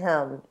told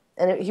him,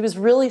 and he was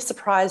really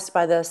surprised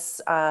by this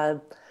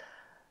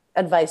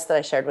advice that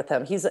I shared with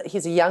him. He's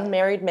a young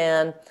married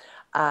man,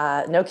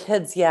 no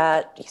kids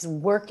yet. He's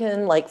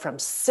working like from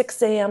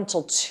 6 a.m.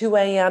 till 2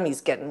 a.m.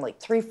 He's getting like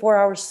 3-4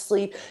 hours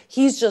sleep.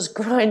 He's just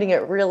grinding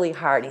it really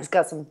hard. He's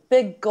got some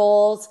big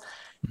goals.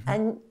 Mm-hmm.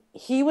 And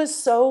he was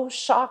so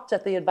shocked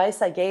at the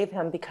advice I gave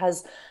him,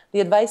 because the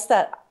advice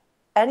that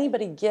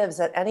anybody gives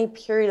at any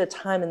period of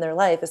time in their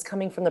life is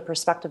coming from the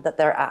perspective that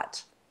they're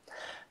at.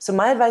 So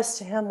my advice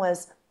to him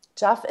was,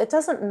 Jeff, it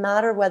doesn't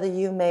matter whether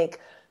you make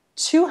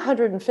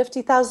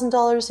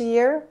 $250,000 a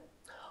year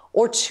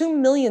or $2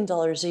 million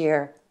a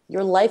year,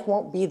 your life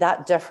won't be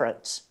that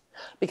different.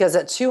 Because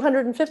at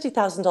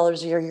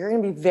 $250,000 a year, you're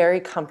going to be very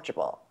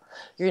comfortable.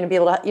 You're going to be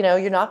able to,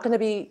 you're not going to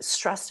be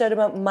stressed out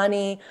about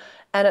money.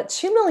 And at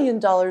 $2 million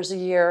a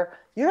year,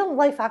 your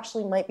life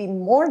actually might be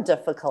more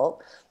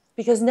difficult,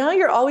 because now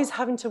you're always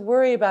having to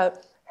worry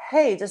about,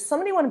 hey, does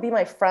somebody want to be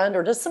my friend,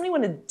 or does somebody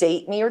want to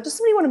date me, or does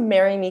somebody want to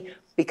marry me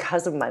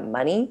because of my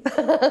money?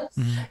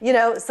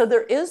 Mm-hmm. So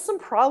there is some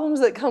problems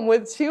that come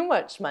with too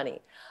much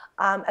money.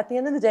 At the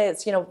end of the day,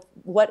 it's,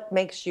 what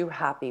makes you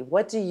happy?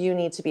 What do you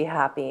need to be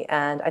happy?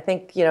 And I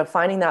think,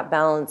 finding that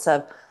balance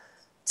of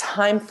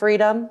time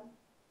freedom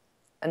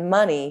and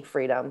money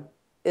freedom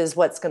is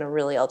what's going to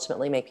really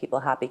ultimately make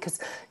people happy. Because,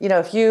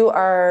 if you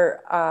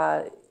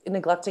are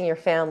neglecting your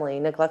family,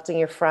 neglecting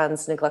your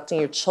friends, neglecting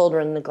your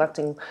children,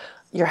 neglecting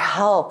your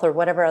health or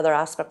whatever other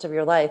aspect of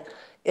your life,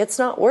 it's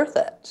not worth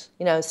it.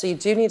 So you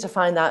do need to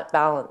find that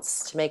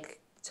balance to make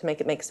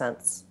it make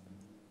sense.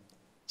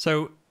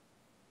 So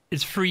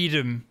is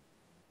freedom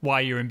why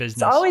you're in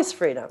business? It's always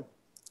freedom.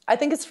 I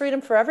think it's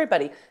freedom for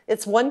everybody.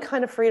 It's one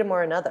kind of freedom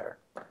or another.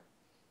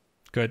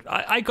 Good.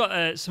 I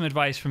got some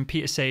advice from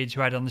Peter Sage,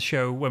 who I had on the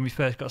show when we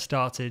first got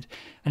started,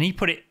 and he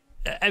put it,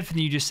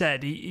 everything you just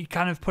said, he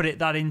kind of put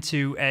that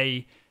into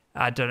I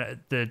don't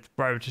know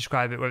what I would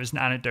describe it, whether it's an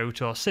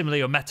anecdote or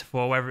simile or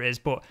metaphor, whatever it is,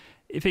 but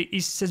he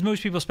says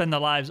most people spend their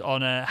lives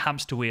on a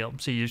hamster wheel,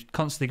 so you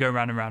constantly go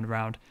round and round and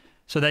round.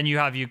 So then you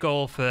have your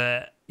goal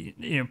for,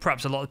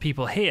 perhaps a lot of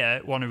people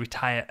here want to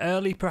retire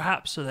early,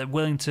 perhaps, so they're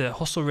willing to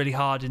hustle really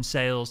hard in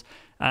sales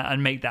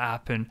and make that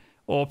happen.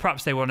 Or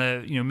perhaps they want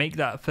to, make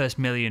that first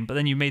million, but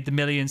then you made the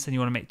millions, then you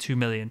want to make 2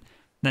 million.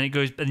 Then it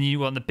goes, and you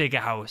want the bigger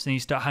house, and you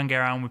start hanging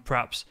around with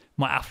perhaps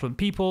more affluent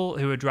people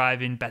who are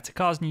driving better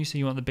cars than you, so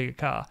you want the bigger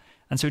car.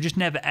 And so it just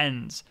never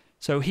ends.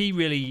 So he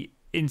really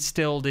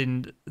instilled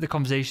in the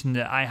conversation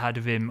that I had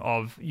with him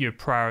of your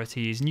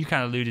priorities, and you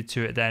kind of alluded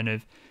to it then,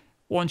 of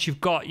once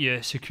you've got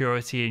your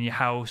security in your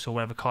house or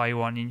whatever car you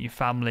want in your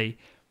family,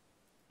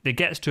 it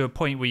gets to a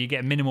point where you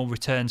get minimal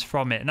returns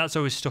from it. And that's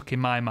always stuck in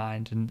my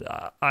mind. And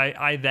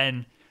I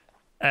then,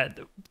 at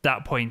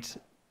that point,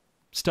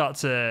 start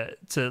to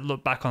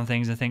look back on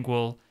things and think,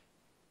 well,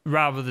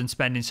 rather than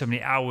spending so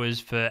many hours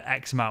for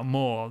X amount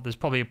more, there's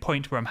probably a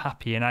point where I'm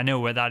happy and I know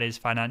where that is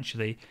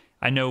financially.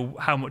 I know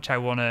how much I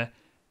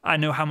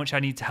know how much I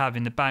need to have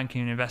in the bank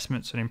and in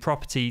investments and in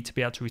property to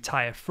be able to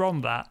retire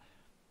from that.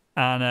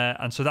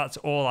 And so that's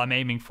all I'm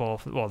aiming for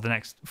the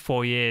next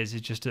 4 years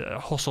is just a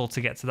hustle to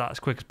get to that as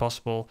quick as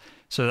possible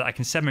so that I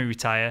can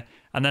semi-retire.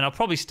 And then I'll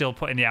probably still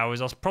put in the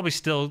hours. I'll probably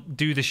still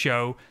do the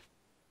show,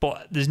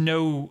 but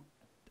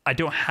I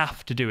don't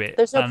have to do it.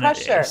 There's no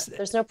pressure.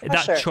 There's no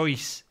pressure.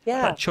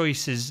 That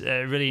choice is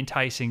really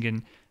enticing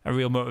and a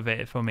real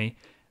motivator for me.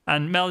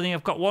 And Melonie,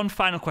 I've got one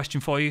final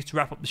question for you to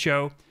wrap up the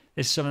show.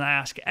 This is something I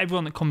ask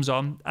everyone that comes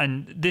on,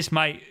 and this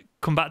might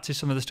come back to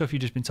some of the stuff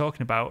you've just been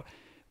talking about.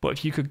 But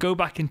if you could go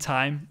back in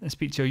time and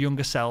speak to your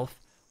younger self,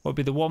 what would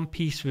be the one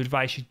piece of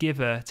advice you'd give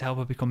her to help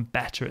her become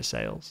better at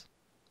sales?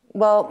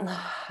 Well,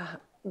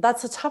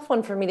 that's a tough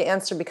one for me to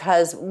answer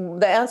because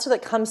the answer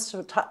that comes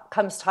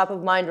top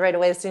of mind right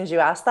away as soon as you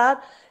ask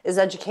that is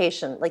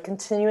education, like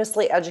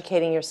continuously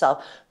educating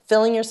yourself,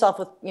 filling yourself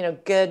with,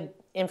 good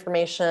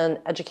information,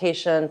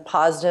 education,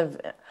 positive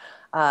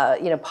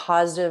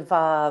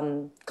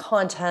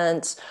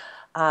content,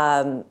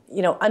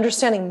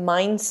 understanding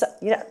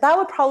mindset. That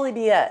would probably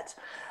be it.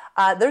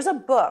 There's a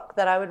book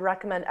that I would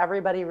recommend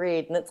everybody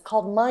read, and it's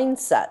called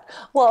Mindset.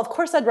 Well, of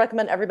course, I'd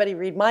recommend everybody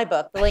read my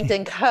book, The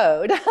LinkedIn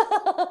Code.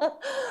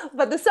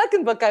 But the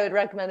second book I would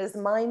recommend is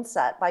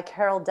Mindset by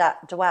Carol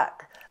Dweck.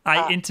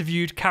 I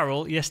interviewed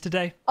Carol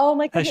yesterday. Oh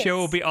my goodness. Her show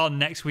will be on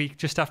next week,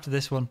 just after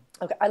this one.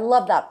 Okay, I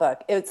love that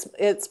book.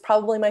 It's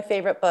probably my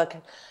favorite book.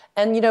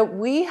 And,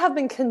 we have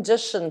been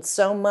conditioned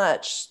so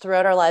much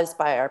throughout our lives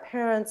by our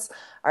parents,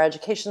 our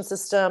education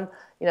system,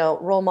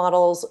 role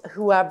models,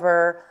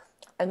 whoever,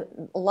 and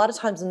a lot of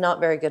times in not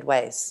very good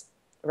ways,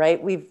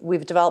 right?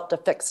 We've developed a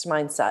fixed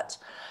mindset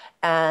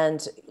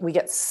and we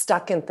get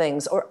stuck in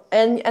things.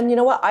 And you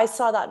know what? I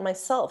saw that in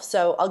myself.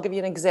 So I'll give you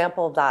an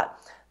example of that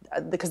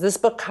because this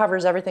book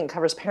covers everything. It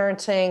covers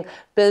parenting,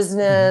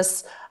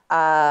 business,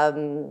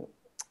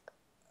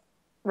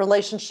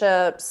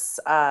 relationships,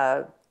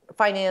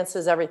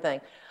 finances, everything.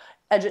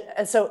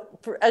 And so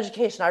for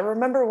education, I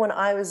remember when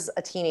I was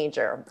a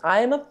teenager,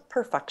 I am a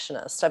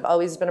perfectionist. I've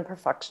always been a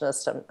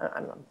perfectionist. I'm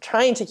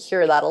trying to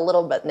cure that a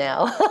little bit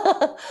now.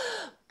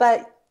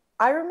 But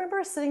I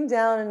remember sitting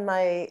down in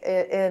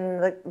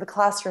the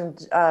classroom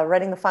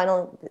writing the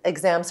final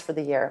exams for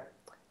the year.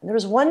 And there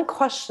was one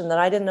question that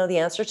I didn't know the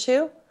answer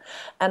to.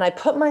 And I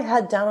put my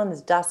head down on the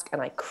desk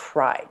and I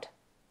cried.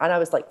 And I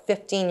was like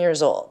 15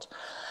 years old.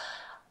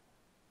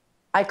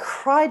 I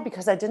cried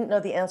because I didn't know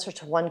the answer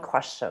to one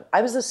question.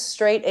 I was a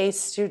straight A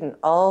student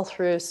all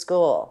through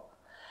school.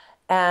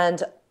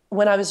 And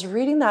when I was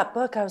reading that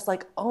book, I was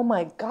like, oh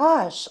my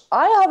gosh,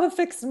 I have a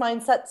fixed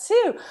mindset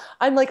too.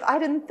 I'm like, I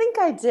didn't think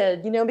I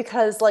did,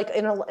 because like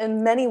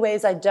in many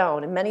ways I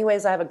don't. In many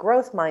ways I have a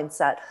growth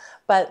mindset.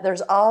 But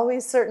there's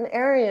always certain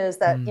areas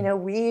that,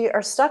 we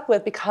are stuck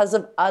with because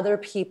of other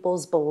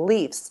people's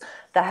beliefs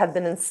that have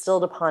been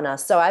instilled upon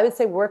us. So I would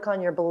say work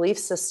on your belief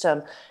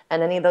system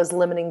and any of those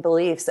limiting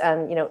beliefs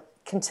and,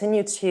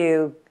 continue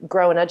to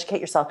grow and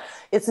educate yourself.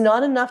 It's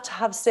not enough to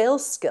have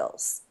sales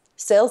skills.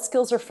 Sales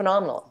skills are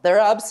phenomenal. They're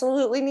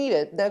absolutely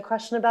needed, no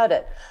question about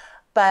it.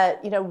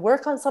 But,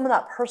 work on some of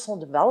that personal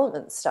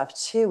development stuff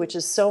too, which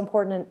is so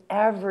important in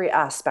every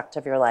aspect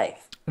of your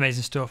life.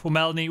 Amazing stuff. Well,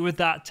 Melonie, with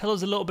that, tell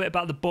us a little bit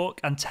about the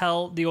book and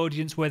tell the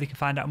audience where they can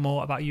find out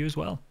more about you as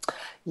well.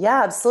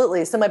 Yeah,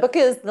 absolutely. So my book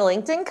is The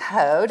LinkedIn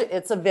Code.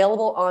 It's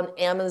available on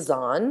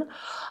Amazon.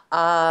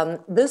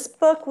 This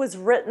book was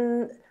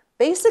written,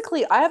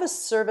 basically, I have a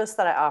service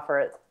that I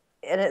offer.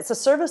 And it's a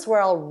service where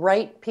I'll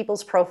write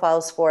people's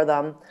profiles for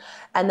them,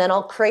 and then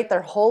I'll create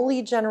their whole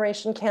lead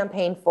generation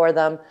campaign for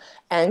them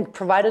and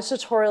provide a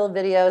tutorial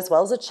video as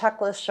well as a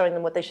checklist showing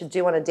them what they should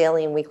do on a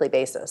daily and weekly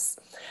basis.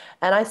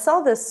 And I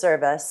saw this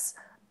service,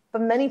 but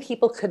many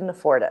people couldn't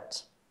afford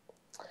it.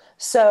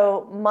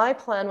 So my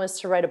plan was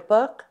to write a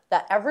book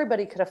that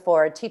everybody could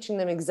afford, teaching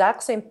them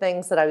exact same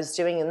things that I was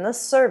doing in this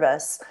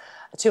service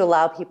to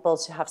allow people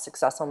to have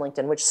success on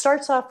LinkedIn, which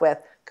starts off with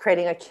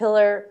creating a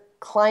killer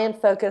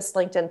client-focused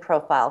LinkedIn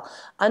profile,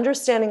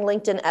 understanding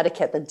LinkedIn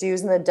etiquette, the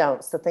do's and the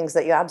don'ts, the things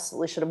that you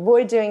absolutely should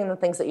avoid doing and the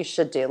things that you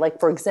should do.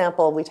 Like, for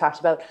example, we talked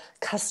about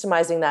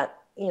customizing that,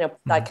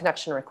 that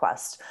connection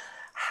request.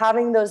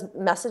 Having those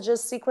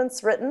messages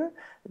sequence written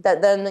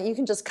that then you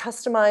can just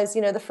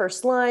customize, the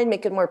first line,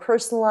 make it more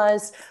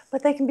personalized,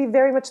 but they can be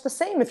very much the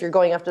same if you're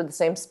going after the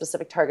same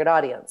specific target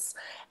audience.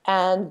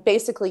 And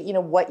basically,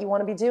 what you want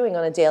to be doing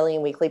on a daily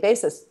and weekly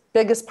basis.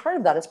 Biggest part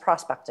of that is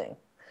prospecting.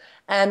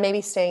 And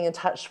maybe staying in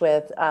touch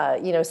with,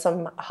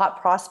 some hot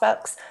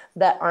prospects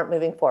that aren't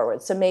moving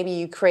forward. So maybe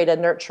you create a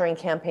nurturing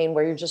campaign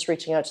where you're just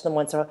reaching out to them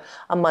once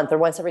a month or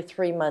once every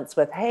 3 months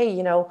with,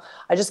 hey,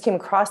 I just came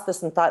across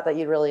this and thought that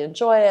you'd really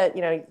enjoy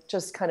it.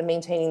 Just kind of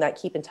maintaining that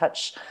keep in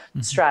touch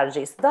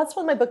strategy. So that's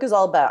what my book is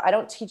all about. I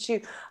don't teach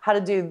you how to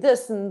do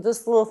this and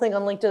this little thing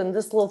on LinkedIn and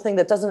this little thing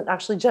that doesn't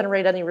actually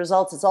generate any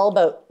results. It's all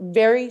about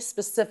very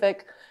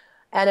specific,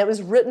 and it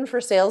was written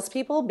for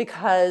salespeople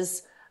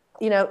because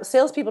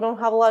salespeople don't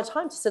have a lot of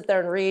time to sit there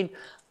and read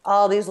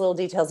all these little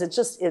details. It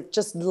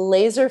just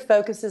laser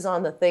focuses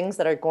on the things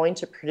that are going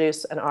to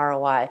produce an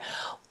ROI.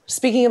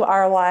 Speaking of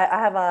ROI, I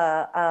have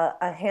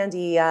a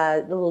handy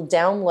little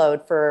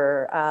download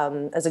for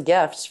as a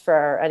gift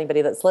for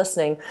anybody that's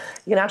listening.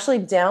 You can actually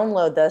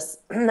download this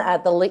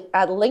at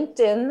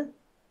LinkedIn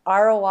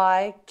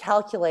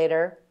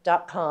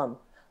ROIcalculator.com.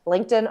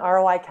 LinkedIn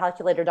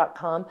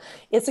ROIcalculator.com.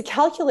 It's a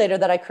calculator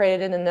that I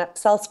created in an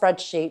Excel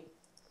spreadsheet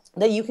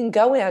that you can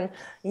go in,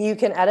 you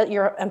can edit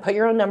and put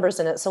your own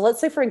numbers in it. So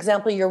let's say, for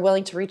example, you're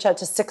willing to reach out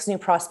to 6 new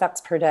prospects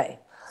per day.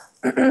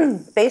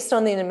 Based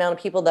on the amount of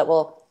people that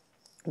will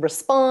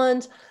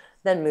respond,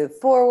 then move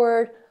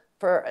forward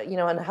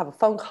and have a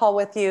phone call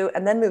with you,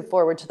 and then move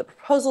forward to the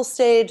proposal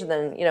stage, and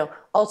then,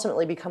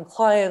 ultimately become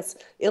clients.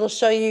 It'll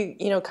show you,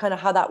 kind of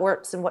how that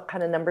works and what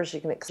kind of numbers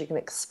you can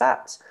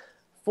expect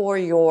for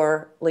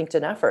your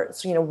LinkedIn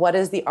efforts. What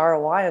is the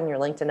ROI on your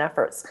LinkedIn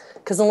efforts?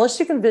 Because unless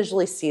you can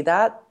visually see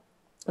that,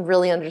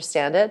 really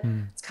understand it,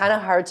 it's kind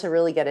of hard to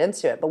really get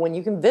into it. But when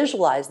you can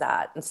visualize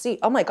that and see,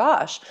 oh my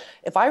gosh,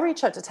 if I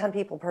reach out to 10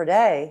 people per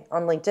day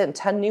on LinkedIn,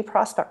 10 new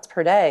prospects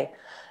per day,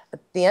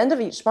 at the end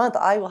of each month,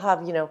 I will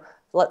have,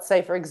 let's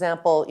say, for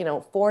example,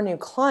 4 new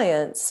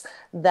clients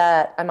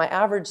and my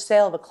average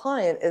sale of a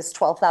client is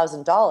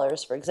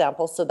 $12,000, for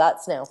example. So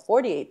that's now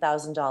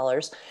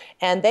 $48,000.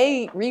 And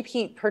they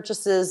repeat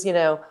purchases,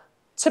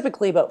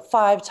 typically about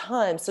 5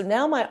 times. So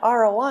now my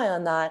ROI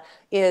on that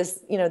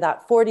is,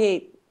 that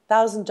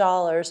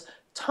 $48,000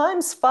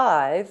 times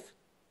 5,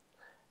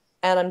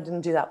 and I'm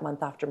going to do that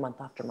month after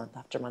month after month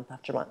after month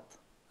after month.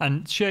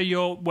 And share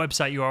your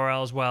website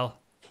URL as well.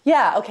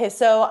 Yeah, okay,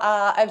 so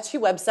I have 2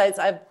 websites.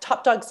 I have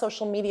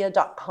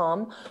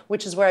topdogsocialmedia.com,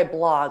 which is where I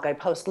blog. I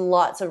post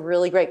lots of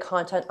really great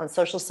content on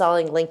social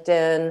selling,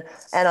 LinkedIn,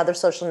 and other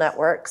social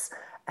networks.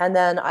 And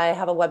then I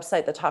have a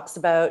website that talks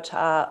about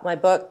my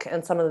book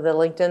and some of the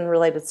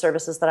LinkedIn-related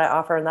services that I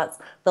offer, and that's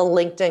the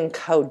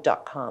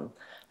linkedIncode.com.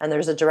 And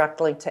there's a direct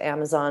link to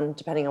Amazon,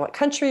 depending on what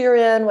country you're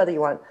in, whether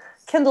you want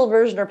Kindle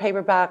version or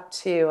paperback,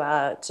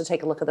 to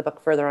take a look at the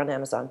book further on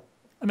Amazon.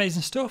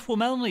 Amazing stuff. Well,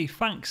 Melonie,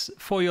 thanks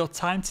for your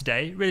time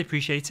today. Really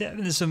appreciate it. I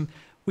mean, there's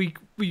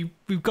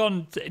we've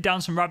gone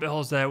down some rabbit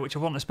holes there, which I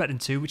wasn't expecting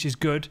to, which is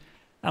good.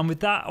 And with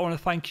that, I want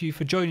to thank you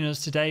for joining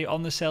us today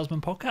on the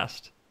Salesman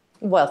podcast.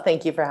 Well,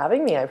 thank you for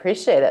having me. I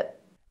appreciate it.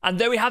 And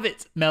there we have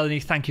it.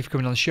 Melonie, thank you for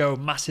coming on the show.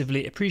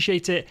 Massively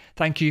appreciate it.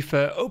 Thank you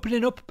for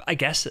opening up, I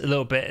guess, a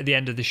little bit at the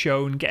end of the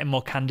show and getting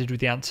more candid with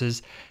the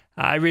answers.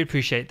 I really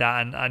appreciate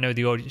that, and I know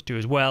the audience do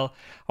as well.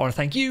 I want to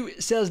thank you,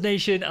 Sales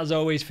Nation, as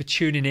always, for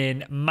tuning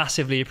in.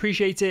 Massively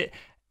appreciate it.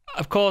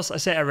 Of course, I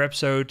say every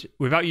episode,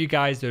 without you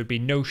guys, there would be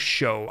no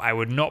show. I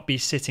would not be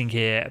sitting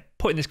here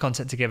putting this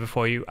content together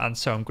for you, and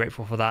so I'm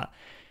grateful for that.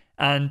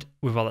 And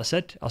with all that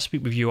said, I'll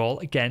speak with you all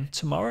again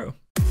tomorrow.